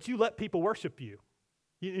 But you let people worship you.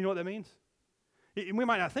 You know what that means? We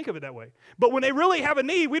might not think of it that way. But when they really have a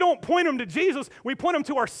need, we don't point them to Jesus. We point them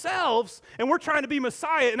to ourselves, and we're trying to be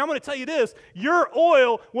Messiah. And I'm going to tell you this. Your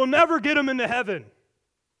oil will never get them into heaven.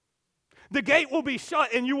 The gate will be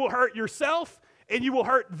shut, and you will hurt yourself, and you will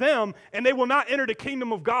hurt them, and they will not enter the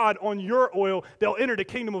kingdom of God on your oil. They'll enter the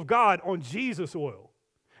kingdom of God on Jesus' oil.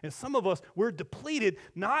 And some of us, we're depleted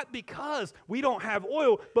not because we don't have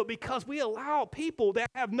oil, but because we allow people that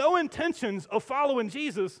have no intentions of following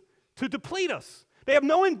Jesus to deplete us. They have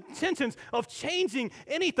no intentions of changing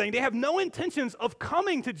anything. They have no intentions of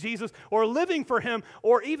coming to Jesus or living for him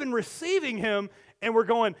or even receiving him. And we're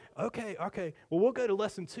going, okay, well, we'll go to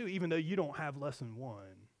lesson 2 even though you don't have lesson 1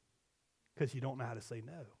 because you don't know how to say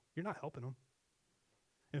no. You're not helping them.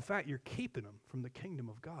 In fact, you're keeping them from the kingdom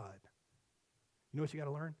of God. You know what you got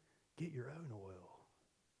to learn? Get your own oil.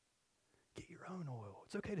 Get your own oil.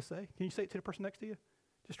 It's okay to say. Can you say it to the person next to you?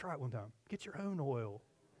 Just try it one time. Get your own oil.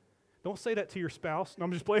 Don't say that to your spouse. No,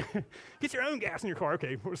 I'm just playing. Get your own gas in your car.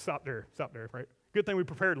 Okay, we'll stop there, right? Good thing we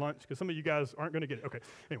prepared lunch because some of you guys aren't going to get it. Okay,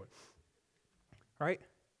 anyway. Right?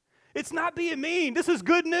 It's not being mean. This is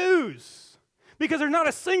good news because there's not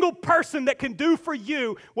a single person that can do for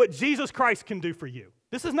you what Jesus Christ can do for you.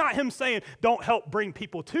 This is not him saying, don't help bring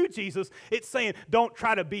people to Jesus. It's saying, don't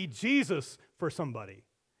try to be Jesus for somebody.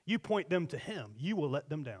 You point them to him. You will let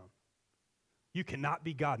them down. You cannot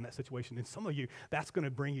be God in that situation. And some of you, that's going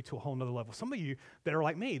to bring you to a whole nother level. Some of you that are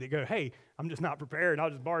like me, that go, hey, I'm just not prepared. I'll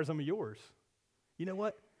just borrow some of yours. You know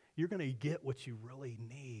what? You're going to get what you really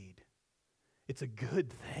need. It's a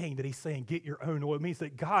good thing that he's saying, get your own oil. It means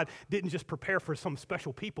that God didn't just prepare for some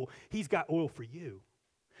special people. He's got oil for you.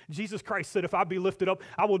 Jesus Christ said, if I be lifted up,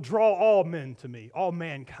 I will draw all men to me, all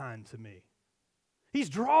mankind to me. He's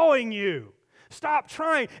drawing you. Stop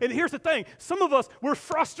trying. And here's the thing. Some of us, we're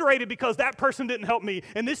frustrated because that person didn't help me,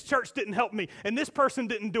 and this church didn't help me, and this person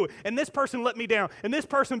didn't do it, and this person let me down, and this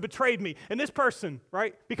person betrayed me, and this person,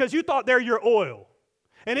 right? Because you thought they're your oil.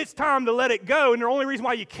 And it's time to let it go, and the only reason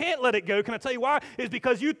why you can't let it go, can I tell you why? Is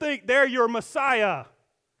because you think they're your Messiah,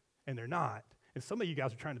 and they're not. And some of you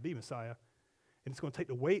guys are trying to be Messiah, and it's going to take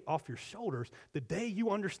the weight off your shoulders the day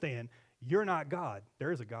you understand you're not God.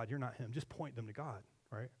 There is a God, you're not him. Just point them to God,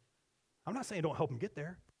 right? I'm not saying don't help them get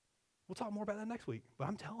there. We'll talk more about that next week. But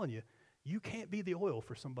I'm telling you, you can't be the oil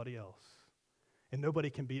for somebody else. And nobody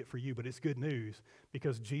can be it for you, but it's good news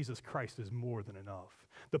because Jesus Christ is more than enough.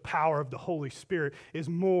 The power of the Holy Spirit is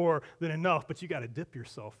more than enough, but you got to dip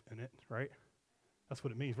yourself in it, right? That's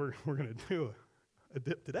what it means. We're going to do a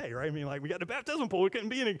dip today, right? I mean, like we got the baptism pool. It couldn't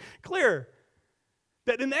be any clearer.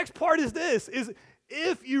 That the next part is this, is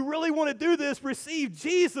if you really want to do this, receive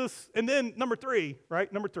Jesus. And then number 3,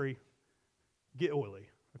 right? Number 3, get oily,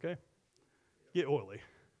 okay? Get oily.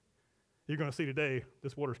 You're going to see today,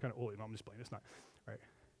 this water's kind of oily. No, I'm just playing. It's not, right?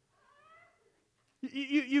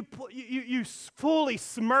 You fully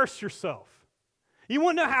submerge yourself. You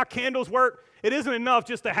want to know how candles work? It isn't enough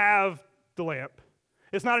just to have the lamp.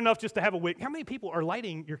 It's not enough just to have a wick. How many people are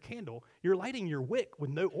lighting your candle? You're lighting your wick with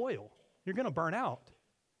no oil. You're going to burn out.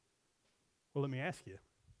 Well, let me ask you,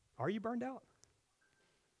 are you burned out?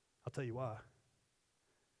 I'll tell you why.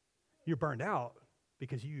 You're burned out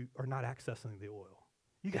because you are not accessing the oil.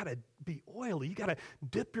 You got to be oily. You got to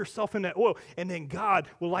dip yourself in that oil, and then God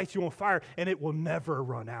will light you on fire, and it will never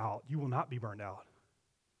run out. You will not be burned out.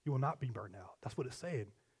 You will not be burned out. That's what it's saying.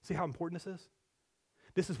 See how important this is?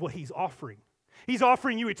 This is what he's offering. He's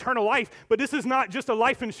offering you eternal life, but this is not just a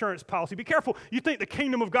life insurance policy. Be careful. You think the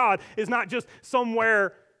kingdom of God is not just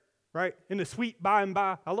somewhere, right, in the sweet by and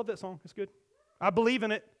by. I love that song. It's good. I believe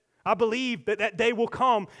in it. I believe that that day will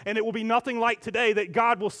come, and it will be nothing like today, that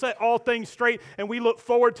God will set all things straight, and we look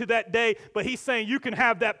forward to that day. But he's saying you can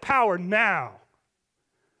have that power now.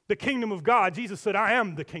 The kingdom of God, Jesus said, I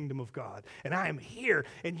am the kingdom of God, and I am here,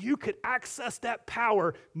 and you could access that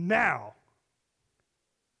power now.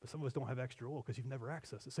 But some of us don't have extra oil because you've never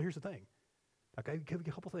accessed it. So here's the thing. Okay, I'll give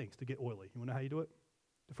you a couple things to get oily. You want to know how you do it?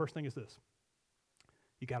 The first thing is this.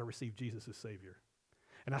 You got to receive Jesus as Savior.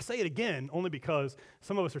 And I say it again only because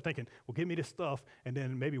some of us are thinking, well, give me this stuff, and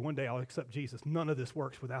then maybe one day I'll accept Jesus. None of this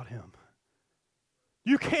works without him.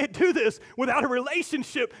 You can't do this without a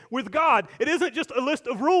relationship with God. It isn't just a list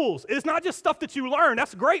of rules. It's not just stuff that you learn.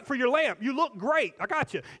 That's great for your lamp. You look great. I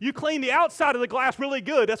got you. You clean the outside of the glass really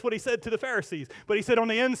good. That's what he said to the Pharisees. But he said on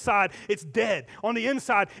the inside, it's dead. On the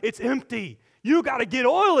inside, it's empty. You got to get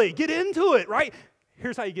oily. Get into it, right?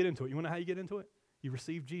 Here's how you get into it. You want to know how you get into it? You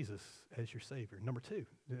receive Jesus as your Savior. Number two.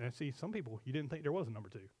 And see, some people, you didn't think there was a number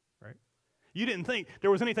two, right? You didn't think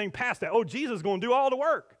there was anything past that. Oh, Jesus is going to do all the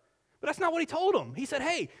work. But that's not what he told them. He said,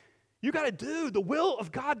 hey, you got to do the will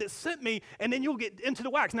of God that sent me, and then you'll get into the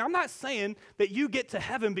wax. Now, I'm not saying that you get to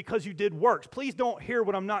heaven because you did works. Please don't hear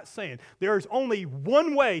what I'm not saying. There's only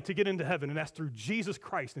one way to get into heaven, and that's through Jesus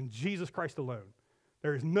Christ and Jesus Christ alone.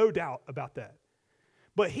 There is no doubt about that.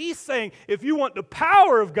 But he's saying if you want the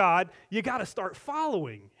power of God, you got to start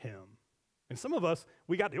following him. And some of us,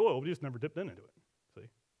 we got the oil, we just never dipped into it. See? And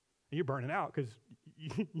you're burning out because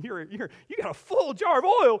you got a full jar of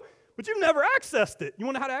oil, but you've never accessed it. You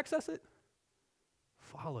want to know how to access it?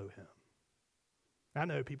 Follow him. I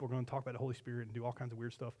know people are going to talk about the Holy Spirit and do all kinds of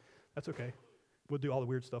weird stuff. That's okay. We'll do all the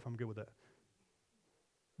weird stuff. I'm good with that.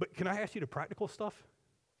 But can I ask you the practical stuff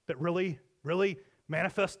that really, really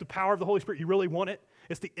manifests the power of the Holy Spirit? You really want it?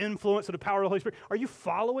 It's the influence of the power of the Holy Spirit. Are you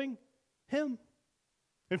following him?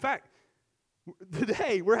 In fact,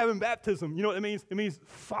 today we're having baptism. You know what it means? It means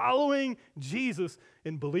following Jesus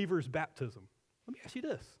in believers' baptism. Let me ask you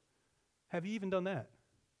this. Have you even done that?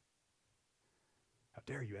 How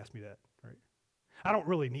dare you ask me that, right? I don't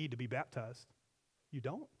really need to be baptized. You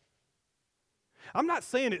don't? I'm not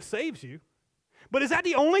saying it saves you, but is that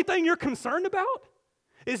the only thing you're concerned about?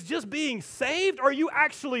 Is just being saved, or are you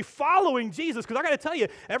actually following Jesus? Because I got to tell you,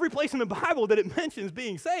 every place in the Bible that it mentions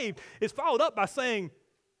being saved is followed up by saying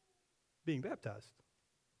being baptized.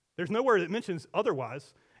 There's nowhere that mentions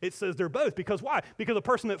otherwise. It says they're both. Because why? Because a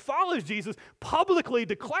person that follows Jesus publicly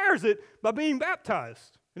declares it by being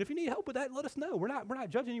baptized. And if you need help with that, let us know. We're not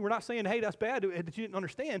judging you. We're not saying, hey, that's bad that you didn't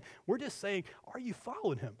understand. We're just saying, are you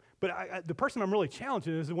following him? But the person I'm really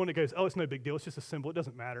challenging is the one that goes, oh, it's no big deal. It's just a symbol. It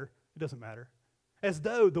doesn't matter. It doesn't matter. As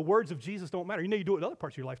though the words of Jesus don't matter. You know you do it in other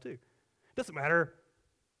parts of your life too. It doesn't matter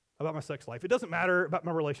about my sex life. It doesn't matter about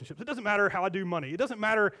my relationships. It doesn't matter how I do money. It doesn't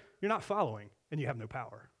matter. You're not following, and you have no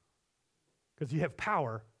power. Because you have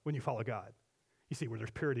power when you follow God. You see, where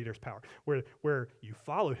there's purity, there's power. Where you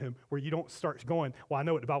follow him, where you don't start going, well, I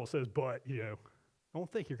know what the Bible says, but,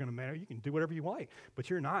 don't think you're going to matter. You can do whatever you like. But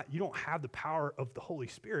you don't have the power of the Holy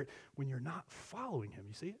Spirit when you're not following him.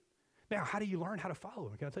 You see it? Now, how do you learn how to follow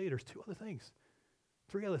him? Can I tell you, there's three other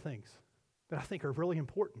things that I think are really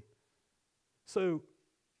important. So,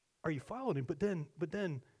 are you following him? But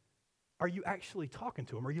then, are you actually talking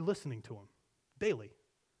to him? Are you listening to him daily?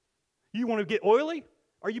 You want to get oily?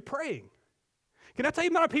 Are you praying? Can I tell you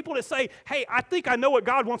the amount of people that say, hey, I think I know what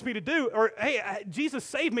God wants me to do, or hey, Jesus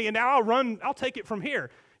saved me and now I'll take it from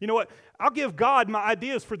here. You know what? I'll give God my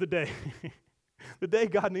ideas for the day. The day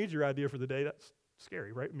God needs your idea for the day, that's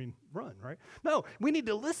scary, right? I mean, run, right? No, we need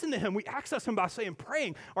to listen to him. We access him by saying,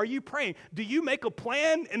 praying. Are you praying? Do you make a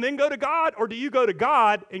plan and then go to God, or do you go to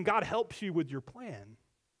God and God helps you with your plan?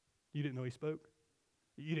 You didn't know he spoke?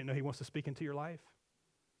 You didn't know he wants to speak into your life?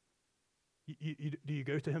 Do you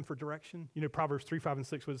go to him for direction? Proverbs 3, 5, and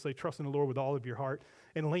 6 would say, trust in the Lord with all of your heart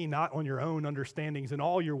and lean not on your own understandings. In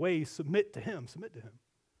all your ways, submit to him. Submit to him.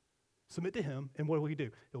 Submit to him, and what will he do?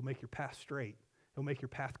 He'll make your path straight. It'll make your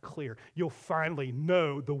path clear. You'll finally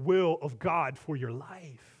know the will of God for your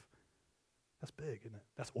life. That's big, isn't it?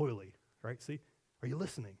 That's oily, right? See? Are you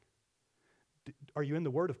listening? Are you in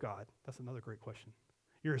the Word of God? That's another great question.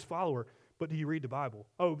 You're His follower, but do you read the Bible?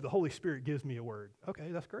 Oh, the Holy Spirit gives me a word. Okay,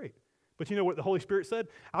 that's great. But you know what the Holy Spirit said?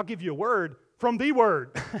 I'll give you a word from the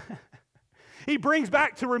Word. He brings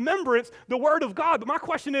back to remembrance the Word of God. But my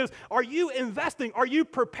question is, are you investing? Are you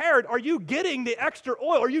prepared? Are you getting the extra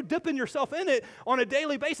oil? Are you dipping yourself in it on a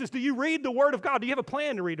daily basis? Do you read the Word of God? Do you have a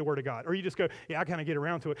plan to read the Word of God? Or you just go, yeah, I kind of get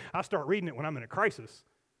around to it. I start reading it when I'm in a crisis.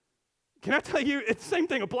 Can I tell you, the same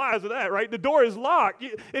thing applies to that, right? The door is locked.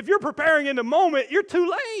 If you're preparing in the moment, you're too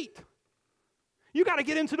late. You got to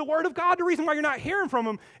get into the Word of God. The reason why you're not hearing from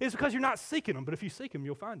Him is because you're not seeking Him. But if you seek Him,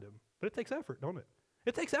 you'll find Him. But it takes effort, don't it?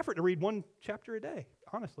 It takes effort to read one chapter a day,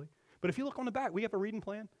 honestly. But if you look on the back, we have a reading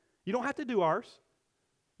plan. You don't have to do ours.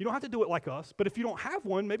 You don't have to do it like us. But if you don't have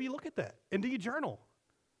one, maybe you look at that. And do you journal?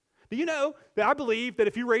 Do you know that I believe that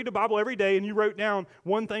if you read the Bible every day and you wrote down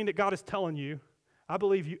one thing that God is telling you, I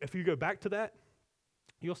believe if you go back to that,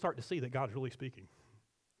 you'll start to see that God's really speaking.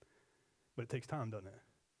 But it takes time, doesn't it?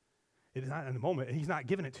 It is not in the moment, and He's not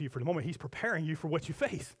giving it to you for the moment. He's preparing you for what you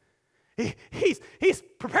face. He's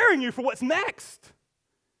preparing you for what's next.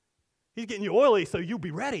 He's getting you oily so you'll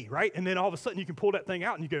be ready, right? And then all of a sudden you can pull that thing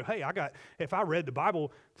out and you go, hey, if I read the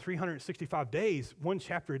Bible 365 days, one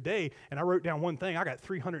chapter a day, and I wrote down one thing, I got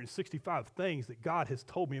 365 things that God has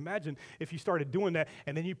told me. Imagine if you started doing that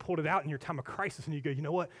and then you pulled it out in your time of crisis and you go, you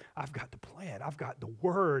know what? I've got the plan. I've got the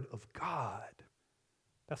Word of God.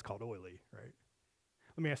 That's called oily, right?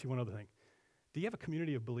 Let me ask you one other thing. Do you have a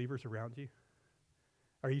community of believers around you?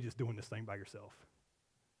 Or are you just doing this thing by yourself?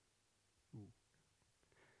 Ooh.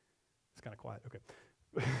 It's kind of quiet,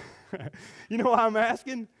 okay. You know why I'm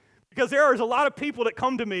asking? Because there is a lot of people that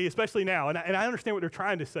come to me, especially now, and I understand what they're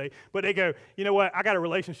trying to say, but they go, you know what, I got a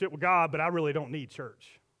relationship with God, but I really don't need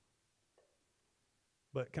church.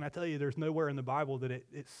 But can I tell you, there's nowhere in the Bible that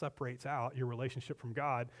it separates out your relationship from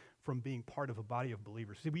God from being part of a body of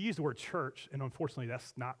believers. See, we use the word church, and unfortunately,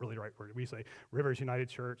 that's not really the right word. We say Rivers United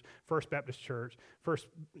Church, First Baptist Church, First,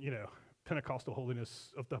 Pentecostal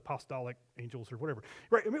Holiness of the Apostolic Angels or whatever.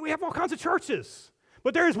 Right? I mean, we have all kinds of churches.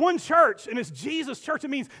 But there is one church, and it's Jesus' church. It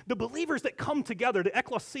means the believers that come together, the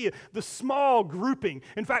ecclesia, the small grouping.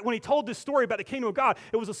 In fact, when he told this story about the kingdom of God,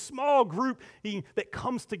 it was a small group that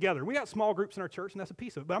comes together. We got small groups in our church, and that's a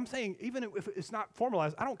piece of it. But I'm saying, even if it's not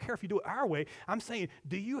formalized, I don't care if you do it our way. I'm saying,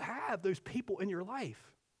 do you have those people in your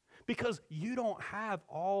life? Because you don't have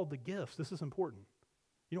all the gifts. This is important.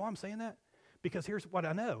 You know why I'm saying that? Because here's what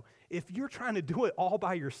I know. If you're trying to do it all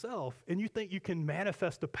by yourself and you think you can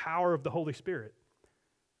manifest the power of the Holy Spirit,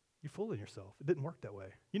 you're fooling yourself. It didn't work that way.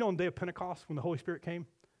 You know on the day of Pentecost when the Holy Spirit came?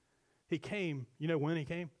 He came, you know when he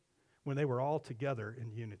came? When they were all together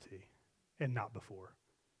in unity and not before.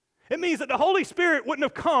 It means that the Holy Spirit wouldn't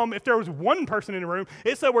have come if there was one person in the room.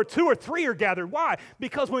 It said where two or three are gathered. Why?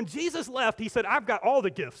 Because when Jesus left, he said, I've got all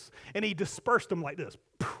the gifts. And he dispersed them like this.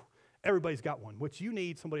 Everybody's got one. What you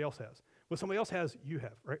need, somebody else has. What somebody else has, you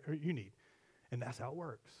have, right? Or you need. And that's how it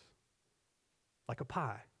works. Like a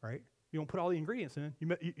pie, right? You don't put all the ingredients in.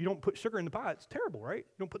 You don't put sugar in the pie. It's terrible, right?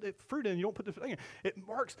 You don't put the fruit in. You don't put the thing in. It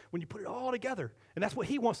works when you put it all together. And that's what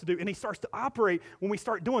he wants to do. And he starts to operate when we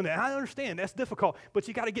start doing that. And I understand that's difficult, but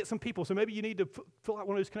you got to get some people. So maybe you need to fill out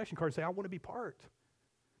one of those connection cards and say, I want to be part.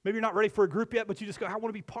 Maybe you're not ready for a group yet, but you just go, I want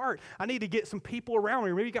to be part. I need to get some people around me.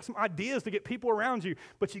 Or maybe you got some ideas to get people around you,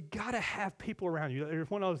 but you got to have people around you. There's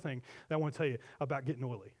one other thing that I want to tell you about getting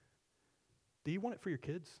oily. Do you want it for your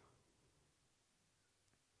kids?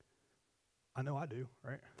 I know I do,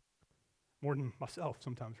 right? More than myself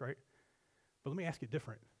sometimes, right? But let me ask you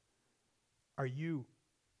different. Are you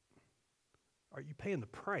paying the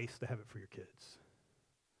price to have it for your kids?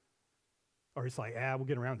 Or it's like, we'll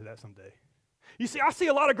get around to that someday. You see, I see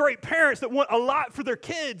a lot of great parents that want a lot for their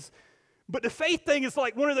kids, but the faith thing is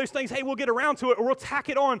like one of those things, hey, we'll get around to it, or we'll tack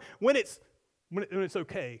it on when it's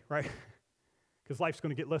okay, right? Because life's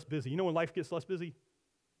going to get less busy. You know when life gets less busy?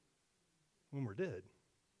 When we're dead.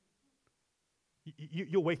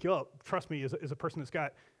 You'll wake up, trust me, as a person that's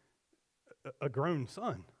got a grown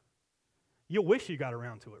son. You'll wish you got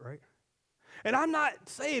around to it, right? And I'm not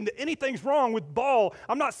saying that anything's wrong with ball.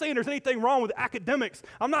 I'm not saying there's anything wrong with academics.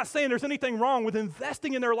 I'm not saying there's anything wrong with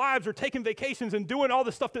investing in their lives or taking vacations and doing all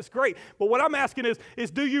the stuff that's great. But what I'm asking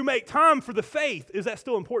is do you make time for the faith? Is that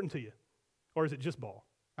still important to you? Or is it just ball?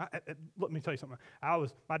 Let me tell you something.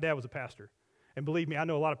 My dad was a pastor. And believe me, I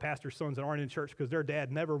know a lot of pastors' sons that aren't in church because their dad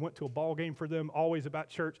never went to a ball game for them, always about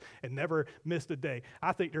church, and never missed a day.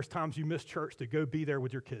 I think there's times you miss church to go be there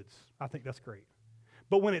with your kids. I think that's great.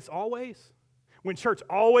 But when it's always, when church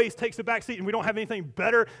always takes a back seat and we don't have anything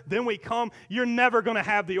better, then we come, you're never going to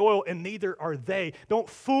have the oil, and neither are they. Don't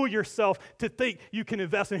fool yourself to think you can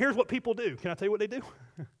invest. And here's what people do. Can I tell you what they do?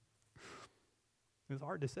 It's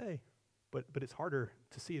hard to say, but it's harder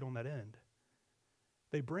to see it on that end.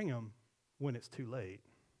 They bring them when it's too late.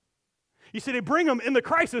 You see, they bring them in the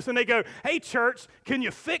crisis and they go, hey, church, can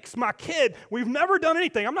you fix my kid? We've never done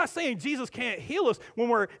anything. I'm not saying Jesus can't heal us when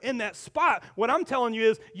we're in that spot. What I'm telling you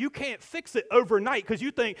is you can't fix it overnight because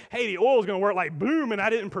you think, hey, the oil is going to work like boom, and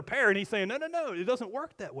I didn't prepare. And he's saying, no, it doesn't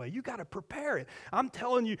work that way. You got to prepare it. I'm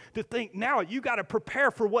telling you to think now. You got to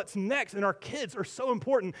prepare for what's next, and our kids are so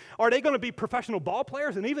important. Are they going to be professional ball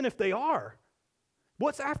players? And even if they are,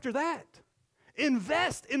 what's after that?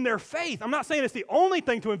 Invest in their faith. I'm not saying it's the only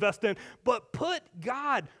thing to invest in, but put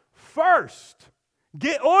God first.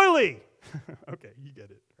 Get oily. Okay, you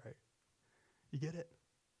get it, right? You get it?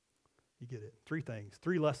 You get it. 3 things,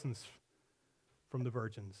 3 lessons from the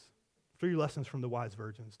virgins, 3 lessons from the wise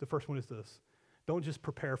virgins. The first one is this. Don't just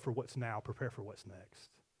prepare for what's now, prepare for what's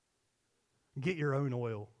next. Get your own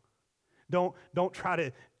oil. Don't try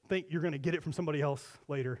to think you're going to get it from somebody else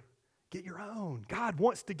later. Get your own. God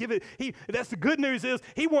wants to give it. That's the good news is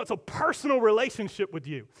he wants a personal relationship with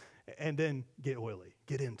you. And then get oily.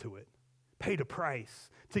 Get into it. Pay the price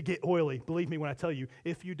to get oily. Believe me when I tell you,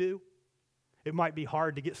 if you do, it might be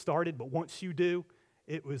hard to get started, but once you do,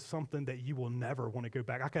 it was something that you will never want to go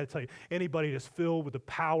back. I got to tell you, anybody that's filled with the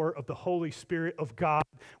power of the Holy Spirit of God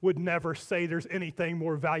would never say there's anything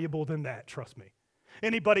more valuable than that. Trust me.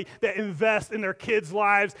 Anybody that invests in their kids'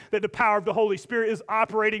 lives that the power of the Holy Spirit is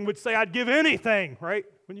operating would say, I'd give anything, right?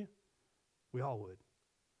 Wouldn't you? We all would.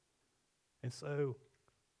 And so,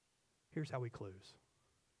 here's how we close.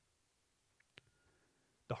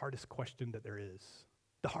 The hardest question that there is,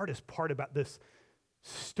 the hardest part about this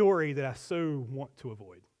story that I so want to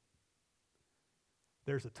avoid.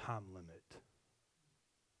 There's a time limit.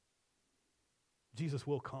 Jesus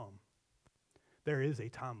will come. There is a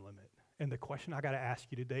time limit. And the question I got to ask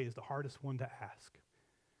you today is the hardest one to ask.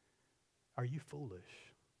 Are you foolish?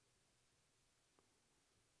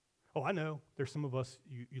 Oh, I know. There's some of us,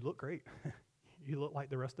 you look great. You look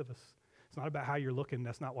like the rest of us. It's not about how you're looking.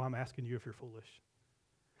 That's not why I'm asking you if you're foolish.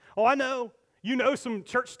 Oh, I know. You know some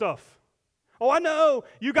church stuff. Oh, I know.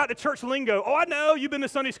 You got the church lingo. Oh, I know. You've been to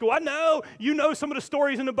Sunday school. I know. You know some of the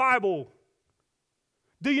stories in the Bible.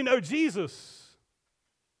 Do you know Jesus?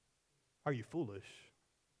 Are you foolish?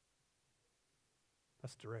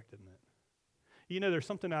 That's direct, isn't it? You know, there's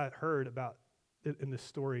something I heard about in this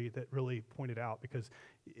story that really pointed out because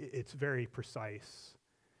it's very precise.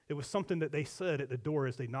 It was something that they said at the door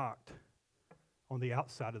as they knocked on the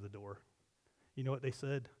outside of the door. You know what they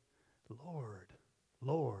said? Lord,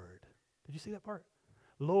 Lord. Did you see that part?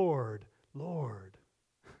 Lord, Lord.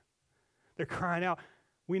 They're crying out,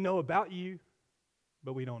 we know about you,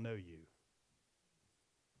 but we don't know you.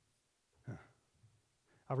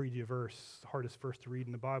 I'll read you a verse, the hardest verse to read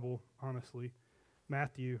in the Bible, honestly.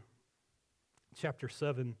 Matthew chapter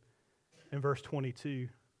 7 and verse 22.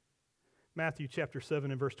 Matthew chapter 7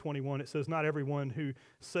 and verse 21, it says, not everyone who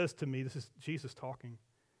says to me, this is Jesus talking,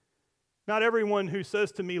 not everyone who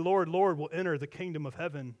says to me, Lord, Lord, will enter the kingdom of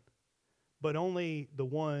heaven, but only the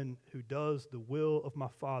one who does the will of my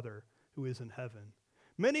Father who is in heaven.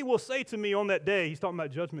 Many will say to me on that day, he's talking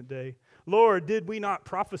about Judgment Day, Lord, did we not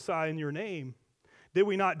prophesy in your name? Did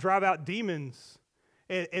we not drive out demons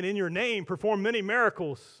and in your name perform many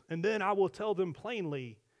miracles? And then I will tell them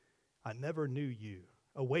plainly, I never knew you.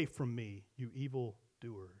 Away from me, you evil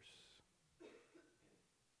doers.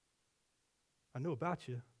 I knew about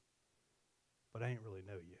you, but I ain't really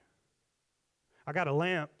know you. I got a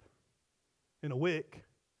lamp and a wick,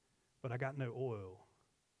 but I got no oil.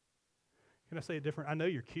 Can I say it different? I know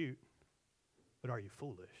you're cute, but are you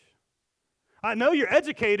foolish? I know you're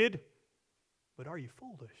educated, but are you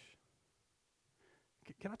foolish?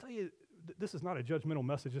 Can I tell you, this is not a judgmental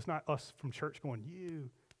message. It's not us from church going, you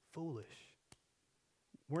foolish.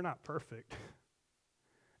 We're not perfect.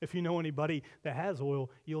 If you know anybody that has oil,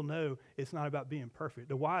 you'll know it's not about being perfect.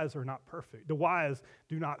 The wise are not perfect. The wise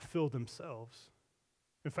do not fill themselves.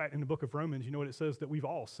 In fact, in the book of Romans, you know what it says? That we've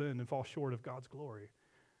all sinned and fall short of God's glory.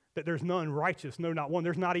 That there's none righteous, no, not one.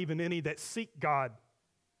 There's not even any that seek God.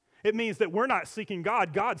 It means that we're not seeking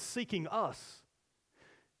God. God's seeking us.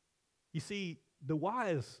 You see, the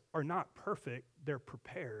wise are not perfect. They're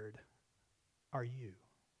prepared. Are you?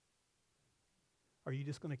 Are you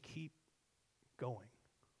just going to keep going?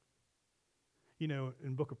 You know, in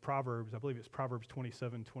the book of Proverbs, I believe it's Proverbs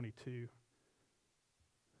 27:22.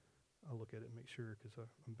 I'll look at it and make sure because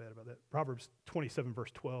I'm bad about that. Proverbs 27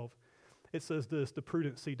 verse 12. it says this, the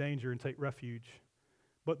prudent see danger and take refuge,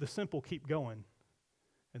 but the simple keep going,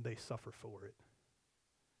 and they suffer for it.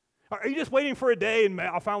 Are you just waiting for a day and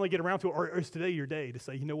I'll finally get around to it, or is today your day to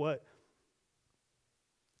say, you know what?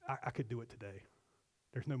 I could do it today.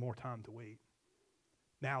 There's no more time to wait.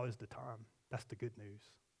 Now is the time. That's the good news.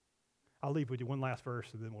 I'll leave with you one last verse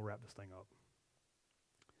and then we'll wrap this thing up.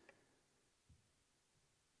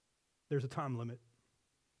 There's a time limit.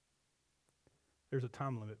 There's a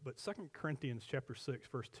time limit. But 2 Corinthians chapter 6,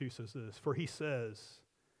 verse 2 says this, for he says,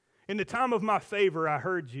 in the time of my favor I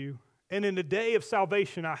heard you, and in the day of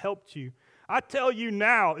salvation I helped you. I tell you,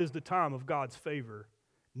 now is the time of God's favor.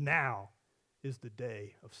 Now is the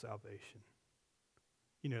day of salvation.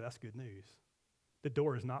 You know, that's good news. The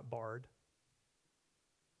door is not barred.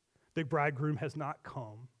 The bridegroom has not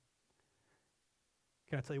come.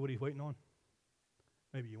 Can I tell you what he's waiting on?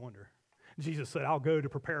 Maybe you wonder. Jesus said, I'll go to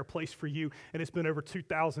prepare a place for you, and it's been over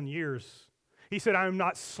 2,000 years. He said, I am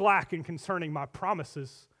not slack in concerning my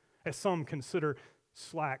promises, as some consider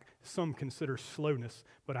slack, some consider slowness,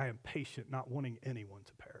 but I am patient, not wanting anyone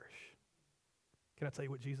to perish. Can I tell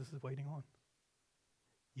you what Jesus is waiting on?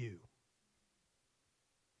 You.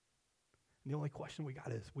 And the only question we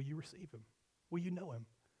got is, will you receive him? Will you know him?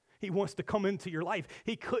 He wants to come into your life.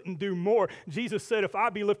 He couldn't do more. Jesus said, if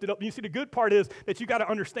I be lifted up. And you see, the good part is that you got to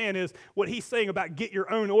understand is what he's saying about get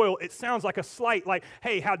your own oil. It sounds like a slight, like,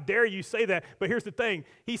 hey, how dare you say that? But here's the thing.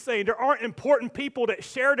 He's saying there aren't important people that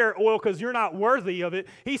share their oil because you're not worthy of it.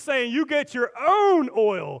 He's saying you get your own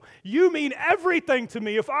oil. You mean everything to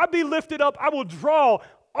me. If I be lifted up, I will draw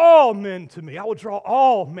all men to me. I will draw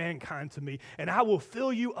all mankind to me, and I will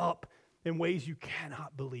fill you up in ways you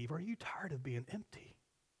cannot believe. Are you tired of being empty?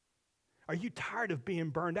 Are you tired of being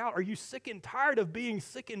burned out? Are you sick and tired of being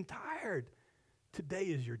sick and tired? Today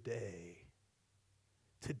is your day.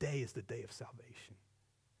 Today is the day of salvation.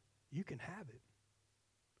 You can have it.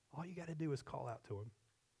 All you got to do is call out to him.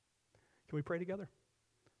 Can we pray together?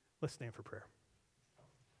 Let's stand for prayer.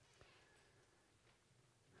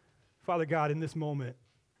 Father God, in this moment,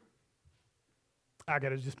 I got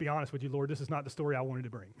to just be honest with you, Lord. This is not the story I wanted to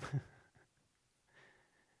bring.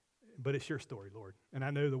 But it's your story, Lord. And I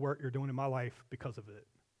know the work you're doing in my life because of it.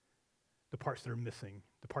 The parts that are missing,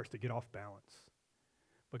 the parts that get off balance.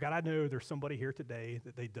 But God, I know there's somebody here today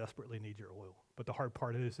that they desperately need your oil. But the hard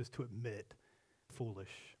part is to admit, foolish.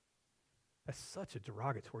 That's such a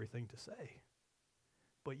derogatory thing to say.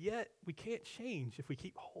 But yet, we can't change if we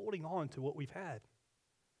keep holding on to what we've had.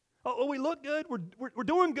 Oh, we look good, we're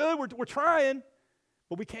doing good, we're trying.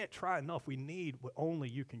 But we can't try enough. We need what only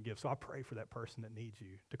you can give. So I pray for that person that needs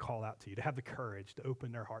you to call out to you, to have the courage to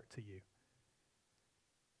open their heart to you.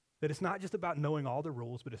 That it's not just about knowing all the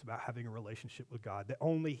rules, but it's about having a relationship with God that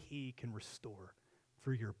only he can restore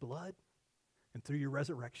through your blood and through your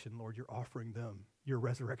resurrection. Lord, you're offering them your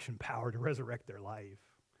resurrection power to resurrect their life.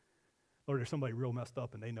 Lord, there's somebody real messed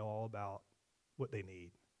up and they know all about what they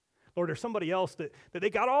need. Lord, there's somebody else that they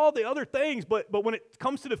got all the other things, but when it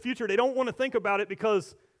comes to the future, they don't want to think about it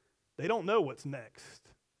because they don't know what's next.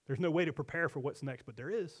 There's no way to prepare for what's next, but there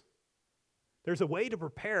is. There's a way to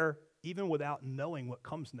prepare even without knowing what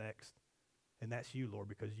comes next, and that's you, Lord,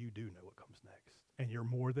 because you do know what comes next, and you're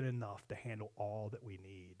more than enough to handle all that we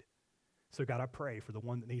need. So, God, I pray for the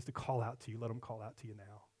one that needs to call out to you. Let them call out to you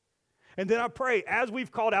now. And then I pray, as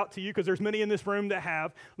we've called out to you, because there's many in this room that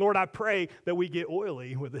have, Lord, I pray that we get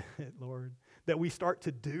oily with it, Lord, that we start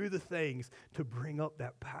to do the things to bring up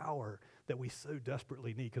that power that we so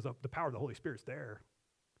desperately need, because the power of the Holy Spirit's there.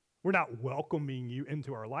 We're not welcoming you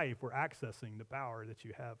into our life. We're accessing the power that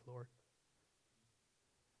you have, Lord.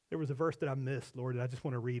 There was a verse that I missed, Lord, that I just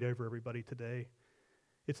want to read over everybody today.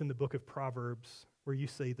 It's in the book of Proverbs where you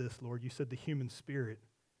say this, Lord. You said the human spirit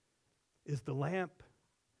is the lamp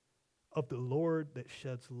of the Lord that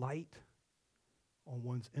sheds light on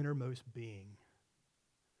one's innermost being.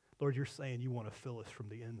 Lord, you're saying you want to fill us from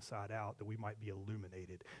the inside out, that we might be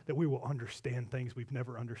illuminated, that we will understand things we've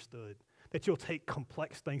never understood, that you'll take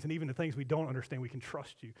complex things, and even the things we don't understand, we can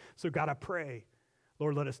trust you. So God, I pray,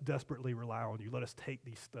 Lord, let us desperately rely on you. Let us take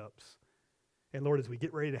these steps. And Lord, as we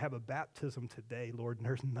get ready to have a baptism today, Lord, and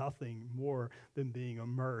there's nothing more than being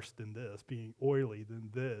immersed in this, being oily than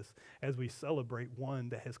this, as we celebrate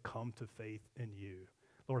one that has come to faith in you.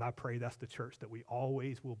 Lord, I pray that's the church that we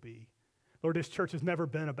always will be. Lord, this church has never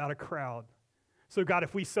been about a crowd. So God,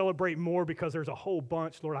 if we celebrate more because there's a whole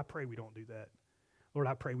bunch, Lord, I pray we don't do that. Lord,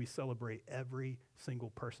 I pray we celebrate every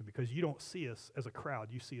single person, because you don't see us as a crowd.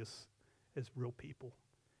 You see us as real people.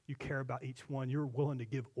 You care about each one. You're willing to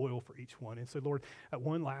give oil for each one. And so, Lord,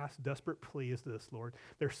 one last desperate plea is this, Lord.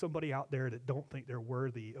 There's somebody out there that don't think they're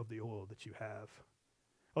worthy of the oil that you have.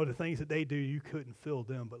 Oh, the things that they do, you couldn't fill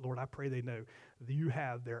them. But Lord, I pray they know that you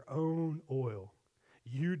have their own oil.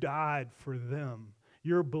 You died for them.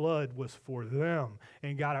 Your blood was for them.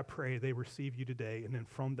 And God, I pray they receive you today. And then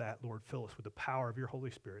from that, Lord, fill us with the power of your Holy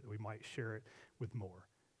Spirit that we might share it with more.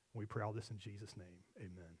 We pray all this in Jesus' name.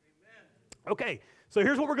 Amen. Okay, so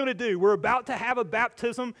here's what we're going to do. We're about to have a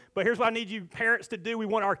baptism, but here's what I need you parents to do. We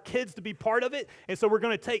want our kids to be part of it, and so we're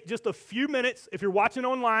going to take just a few minutes. If you're watching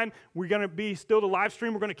online, we're going to be still the live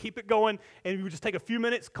stream. We're going to keep it going, and you just take a few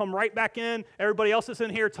minutes, come right back in. Everybody else that's in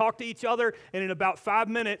here, talk to each other, and in about 5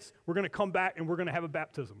 minutes, we're going to come back, and we're going to have a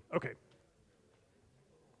baptism. Okay.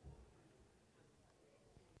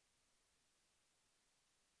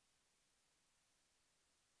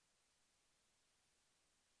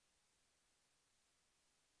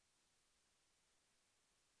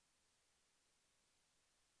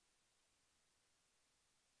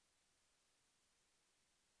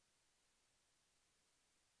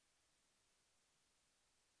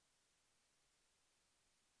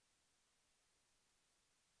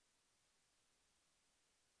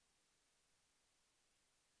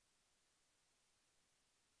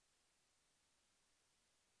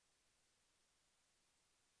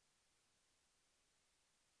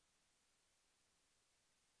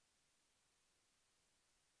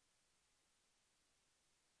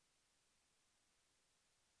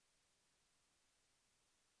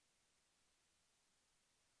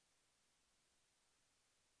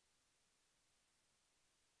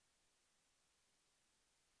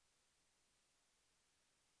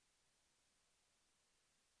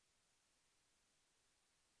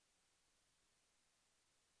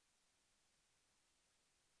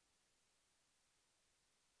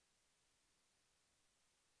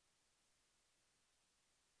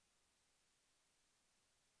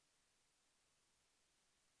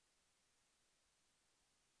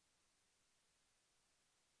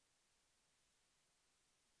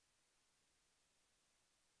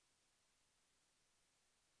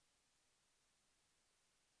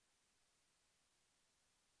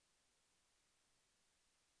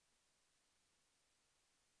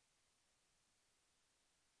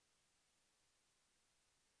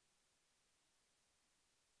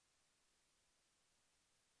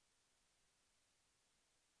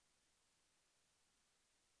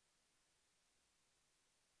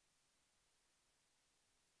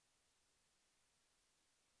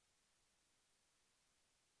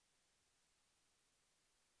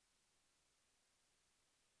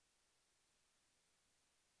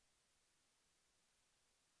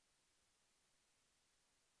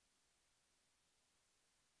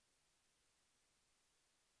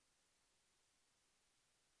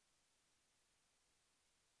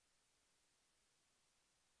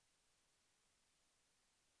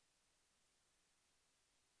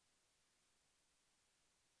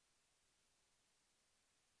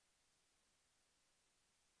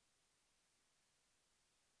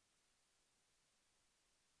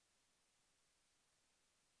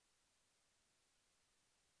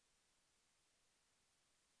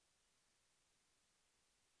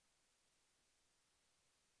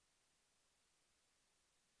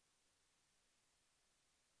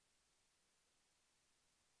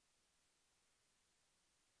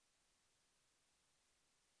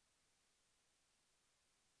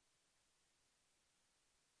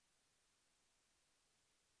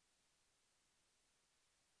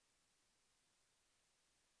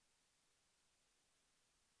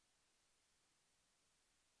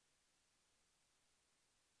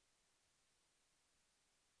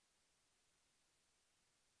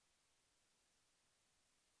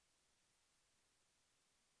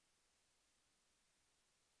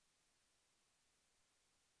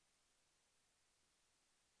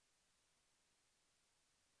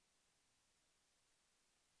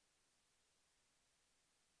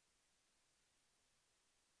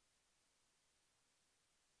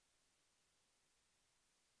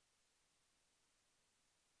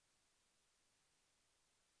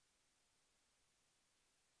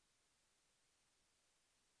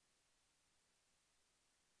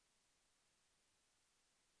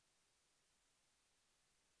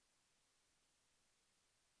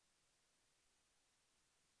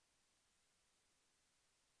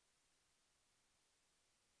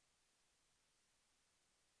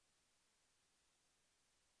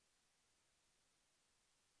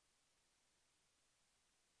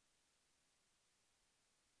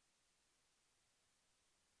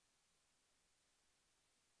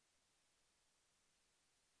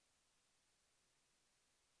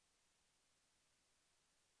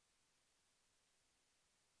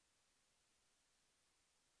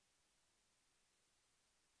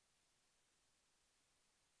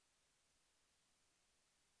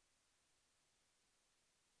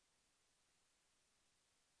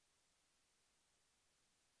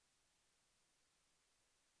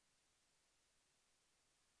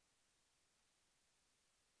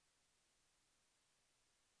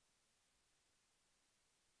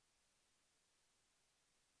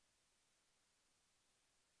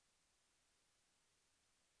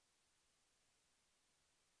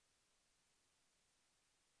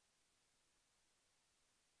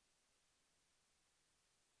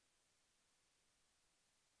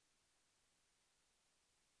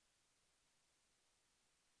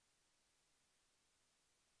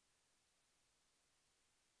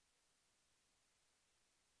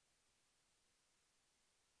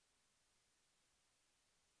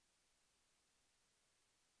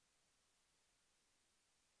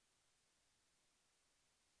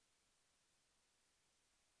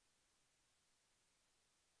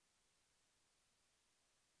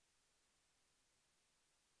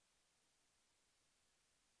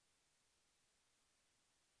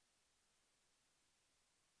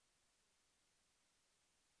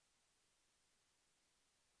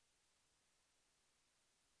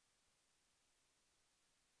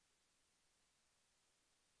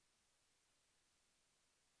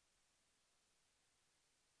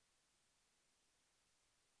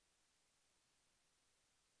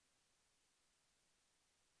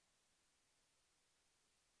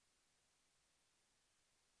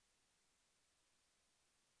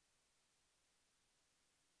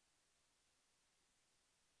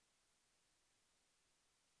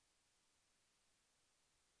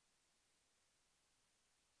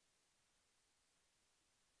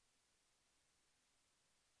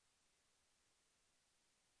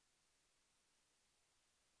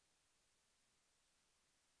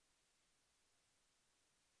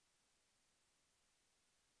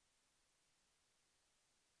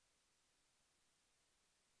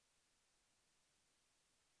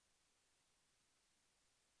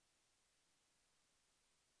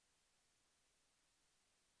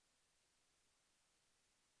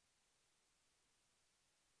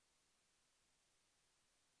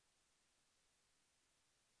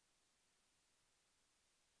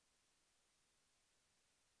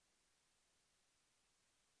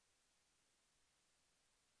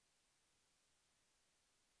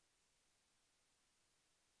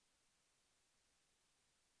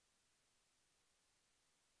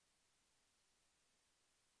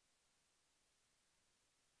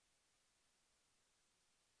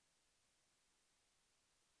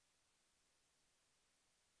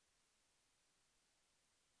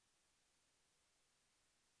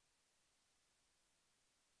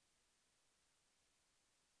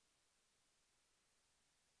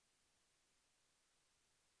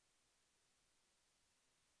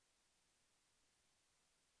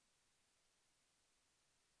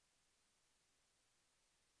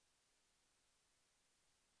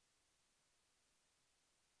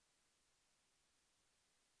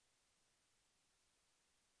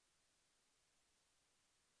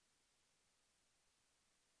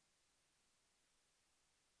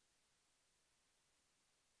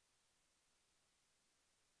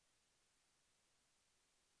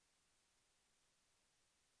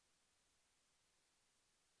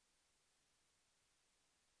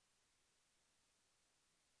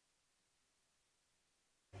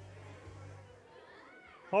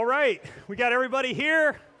 All right, we got everybody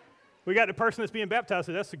here. We got the person that's being baptized,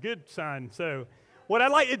 so that's a good sign. So what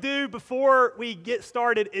I'd like to do before we get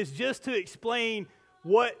started is just to explain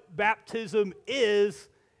what baptism is,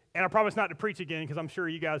 and I promise not to preach again because I'm sure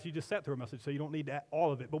you guys, you just sat through a message, so you don't need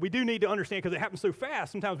all of it. But we do need to understand because it happens so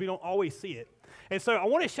fast, sometimes we don't always see it. And so I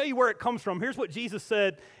want to show you where it comes from. Here's what Jesus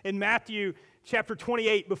said in Matthew chapter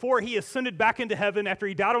 28, before he ascended back into heaven after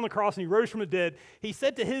he died on the cross and he rose from the dead. He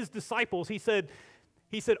said to his disciples, he said,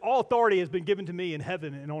 all authority has been given to me in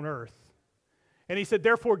heaven and on earth. And he said,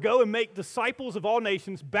 therefore, go and make disciples of all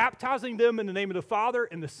nations, baptizing them in the name of the Father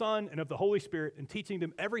and the Son and of the Holy Spirit, and teaching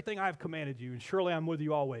them everything I have commanded you. And surely I'm with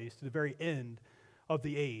you always to the very end of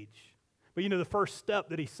the age. But the first step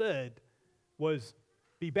that he said was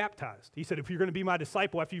be baptized. He said, if you're going to be my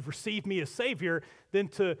disciple after you've received me as Savior, then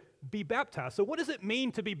to be baptized. So what does it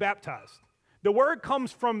mean to be baptized? The word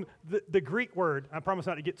comes from the Greek word. I promise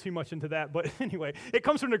not to get too much into that, but anyway, it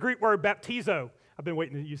comes from the Greek word baptizo. I've been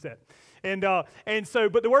waiting to use that.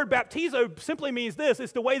 But the word baptizo simply means this.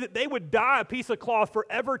 It's the way that they would dye a piece of cloth,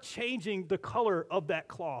 forever changing the color of that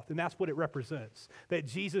cloth, and that's what it represents, that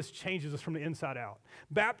Jesus changes us from the inside out.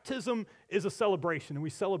 Baptism is a celebration, and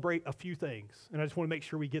we celebrate a few things, and I just want to make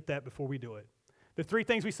sure we get that before we do it. The three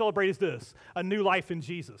things we celebrate is this: a new life in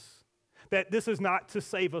Jesus. That this is not to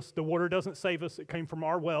save us. The water doesn't save us. It came from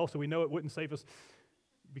our well, so we know it wouldn't save us.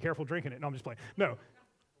 Be careful drinking it. No, I'm just playing. No.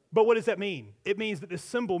 But what does that mean? It means that this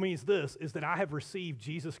symbol means this, is that I have received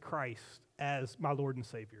Jesus Christ as my Lord and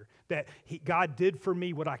Savior. That God did for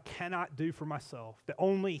me what I cannot do for myself. That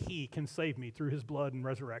only He can save me through His blood and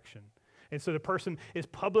resurrection. And so the person is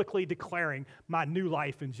publicly declaring my new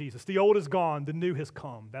life in Jesus. The old is gone, the new has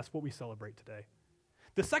come. That's what we celebrate today.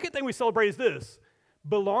 The second thing we celebrate is this: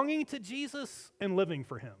 belonging to Jesus and living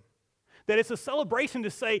for Him. That it's a celebration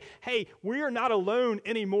to say, hey, we are not alone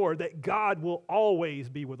anymore, that God will always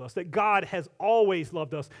be with us, that God has always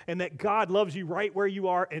loved us, and that God loves you right where you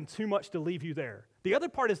are and too much to leave you there. The other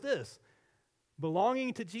part is this: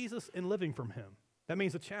 belonging to Jesus and living from Him. That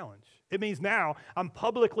means a challenge. It means now I'm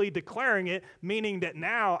publicly declaring it, meaning that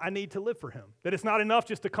now I need to live for Him. That it's not enough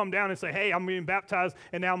just to come down and say, hey, I'm being baptized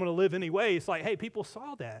and now I'm going to live anyway. It's like, hey, people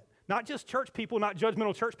saw that. Not just church people, not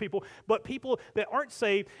judgmental church people, but people that aren't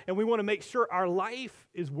saved, and we want to make sure our life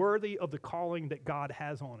is worthy of the calling that God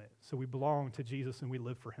has on it. So we belong to Jesus and we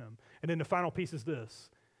live for Him. And then the final piece is this: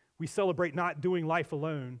 we celebrate not doing life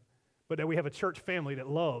alone, but that we have a church family that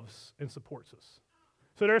loves and supports us.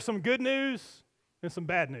 So there's some good news and some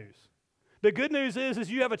bad news. The good news is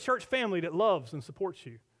you have a church family that loves and supports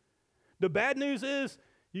you. The bad news is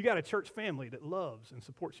you got a church family that loves and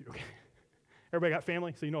supports you. Okay? Everybody got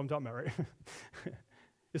family? So you know what I'm talking about, right?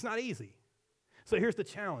 It's not easy. So here's the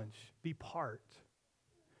challenge: be part.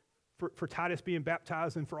 For Titus being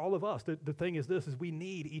baptized and for all of us, the thing is this, is we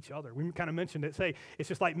need each other. We kind of mentioned it. Say, it's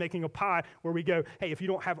just like making a pie where we go, hey, if you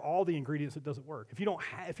don't have all the ingredients, it doesn't work. If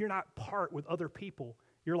you're not part with other people,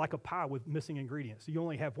 you're like a pie with missing ingredients. You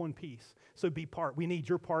only have one piece. So be part. We need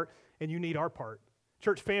your part and you need our part.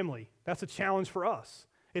 Church family, that's a challenge for us.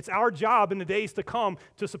 It's our job in the days to come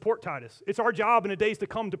to support Titus. It's our job in the days to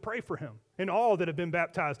come to pray for him and all that have been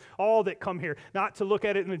baptized, all that come here, not to look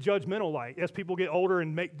at it in a judgmental light. As people get older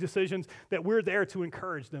and make decisions, that we're there to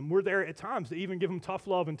encourage them. We're there at times to even give them tough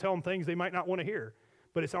love and tell them things they might not want to hear.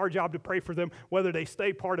 But it's our job to pray for them, whether they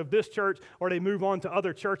stay part of this church or they move on to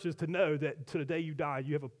other churches, to know that to the day you die,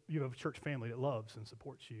 you have a church family that loves and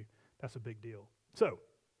supports you. That's a big deal. So,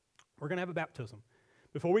 we're going to have a baptism.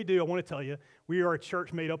 Before we do, I want to tell you, we are a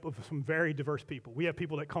church made up of some very diverse people. We have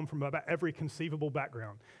people that come from about every conceivable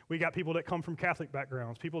background. We got people that come from Catholic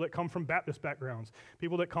backgrounds, people that come from Baptist backgrounds,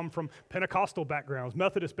 people that come from Pentecostal backgrounds,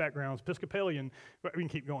 Methodist backgrounds, Episcopalian. We can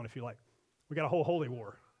keep going if you like. We got a whole holy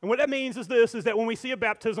war. And what that means is this, is that when we see a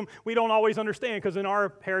baptism, we don't always understand, because in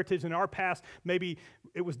our heritage, in our past, maybe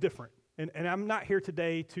it was different. And I'm not here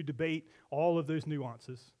today to debate all of those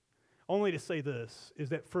nuances. Only to say this, is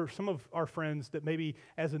that for some of our friends that maybe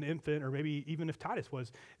as an infant, or maybe even if Titus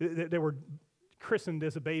was, they were christened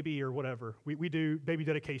as a baby or whatever. We do baby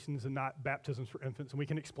dedications and not baptisms for infants, and we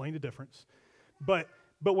can explain the difference. But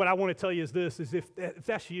what I want to tell you is this, is if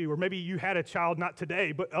that's you, or maybe you had a child, not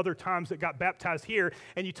today, but other times that got baptized here,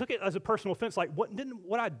 and you took it as a personal offense, like,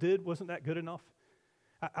 what I did wasn't that good enough?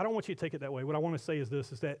 I don't want you to take it that way. What I want to say is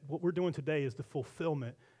this, is that what we're doing today is the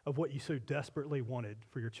fulfillment of what you so desperately wanted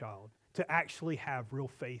for your child, to actually have real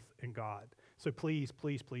faith in God. So please,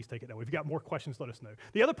 please, please take it that way. If you've got more questions, let us know.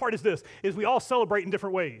 The other part is this, is we all celebrate in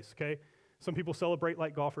different ways, okay? Some people celebrate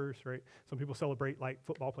like golfers, right? Some people celebrate like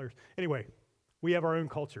football players. Anyway, we have our own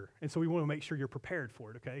culture, and so we want to make sure you're prepared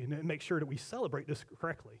for it, okay? And make sure that we celebrate this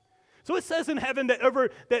correctly. So it says in heaven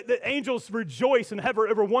that angels rejoice in heaven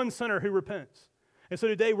over one sinner who repents. And so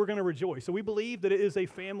today we're going to rejoice. So we believe that it is a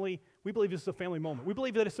family, we believe this is a family moment. We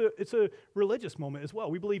believe that it's a religious moment as well.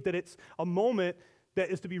 We believe that it's a moment that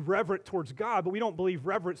is to be reverent towards God, but we don't believe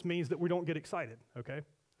reverence means that we don't get excited, okay?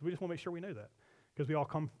 We just want to make sure we know that because we all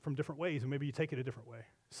come from different ways and maybe you take it a different way.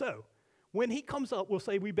 So when he comes up, we'll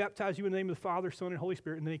say, we baptize you in the name of the Father, Son, and Holy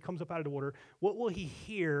Spirit, and then he comes up out of the water. What will he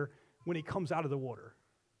hear when he comes out of the water?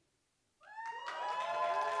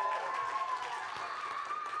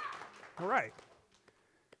 All right.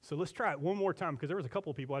 So let's try it one more time because there was a couple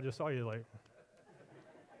of people I just saw you like,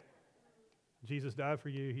 Jesus died for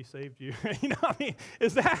you, he saved you. You know what I mean?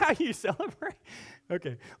 Is that how you celebrate?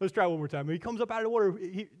 Okay, let's try one more time. When he comes up out of the water,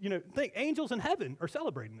 think angels in heaven are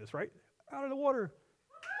celebrating this, right? Out of the water.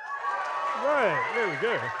 Right, there we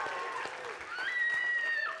go.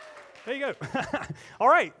 There you go. All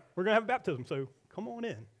right, we're going to have a baptism, so come on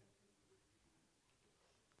in.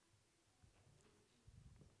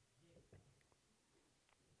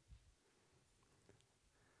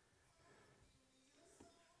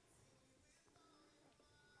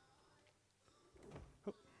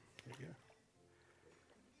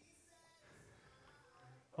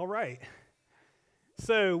 All right.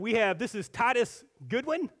 So this is Titus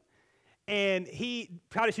Goodwin, and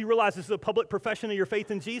Titus, you realize this is a public profession of your faith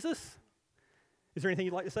in Jesus? Is there anything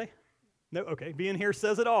you'd like to say? No? Okay. Being here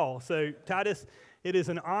says it all. So Titus, it is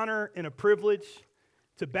an honor and a privilege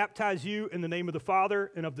to baptize you in the name of the Father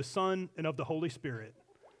and of the Son and of the Holy Spirit.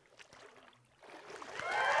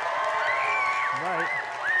 All right.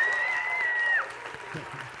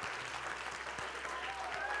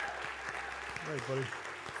 All right, buddy.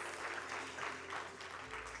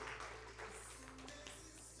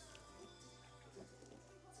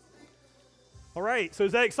 All right, so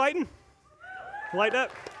is that exciting? Light up.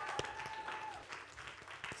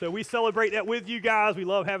 So we celebrate that with you guys. We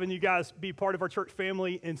love having you guys be part of our church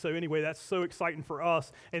family. And so anyway, that's so exciting for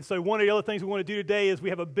us. And so one of the other things we want to do today is we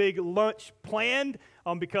have a big lunch planned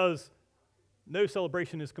because no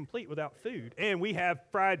celebration is complete without food. And we have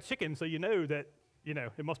fried chicken, so you know that,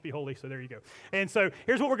 it must be holy, so there you go. And so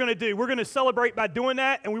here's what we're going to do. We're going to celebrate by doing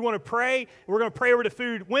that, and we want to pray. We're going to pray over the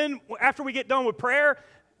food. After we get done with prayer,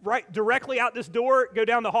 right directly out this door, go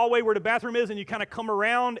down the hallway where the bathroom is, and you kind of come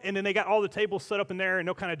around, and then they got all the tables set up in there, and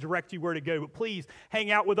they'll kind of direct you where to go. But please hang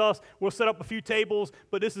out with us. We'll set up a few tables,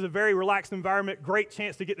 but this is a very relaxed environment. Great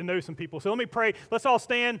chance to get to know some people. So let me pray. Let's all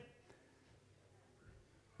stand.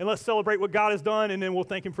 And let's celebrate what God has done, and then we'll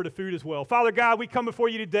thank him for the food as well. Father God, we come before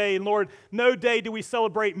you today, and Lord, no day do we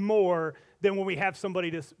celebrate more than when we have somebody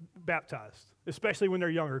that's baptized, especially when they're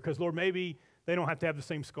younger, because, Lord, maybe they don't have to have the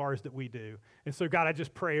same scars that we do. And so, God, I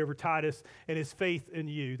just pray over Titus and his faith in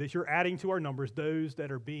you, that you're adding to our numbers those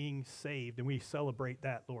that are being saved, and we celebrate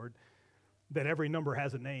that, Lord, that every number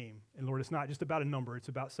has a name. And, Lord, it's not just about a number. It's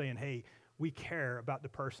about saying, hey, we care about the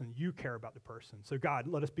person. You care about the person. So, God,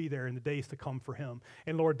 let us be there in the days to come for him.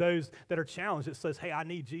 And, Lord, those that are challenged, it says, hey, I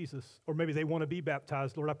need Jesus, or maybe they want to be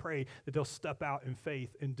baptized, Lord, I pray that they'll step out in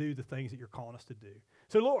faith and do the things that you're calling us to do.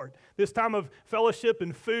 So, Lord, this time of fellowship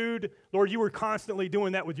and food, Lord, you were constantly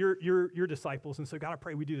doing that with your disciples. And so, God, I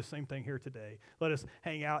pray we do the same thing here today. Let us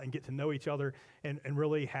hang out and get to know each other and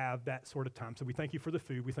really have that sort of time. So we thank you for the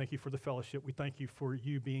food. We thank you for the fellowship. We thank you for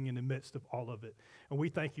you being in the midst of all of it. And we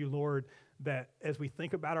thank you, Lord, that as we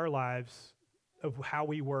think about our lives of how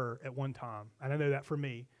we were at one time, and I know that for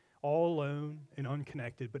me, all alone and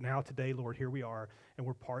unconnected, but now today, Lord, here we are, and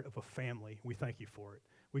we're part of a family. We thank you for it.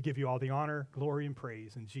 We give you all the honor, glory, and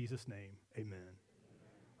praise in Jesus' name. Amen.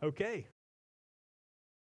 Okay.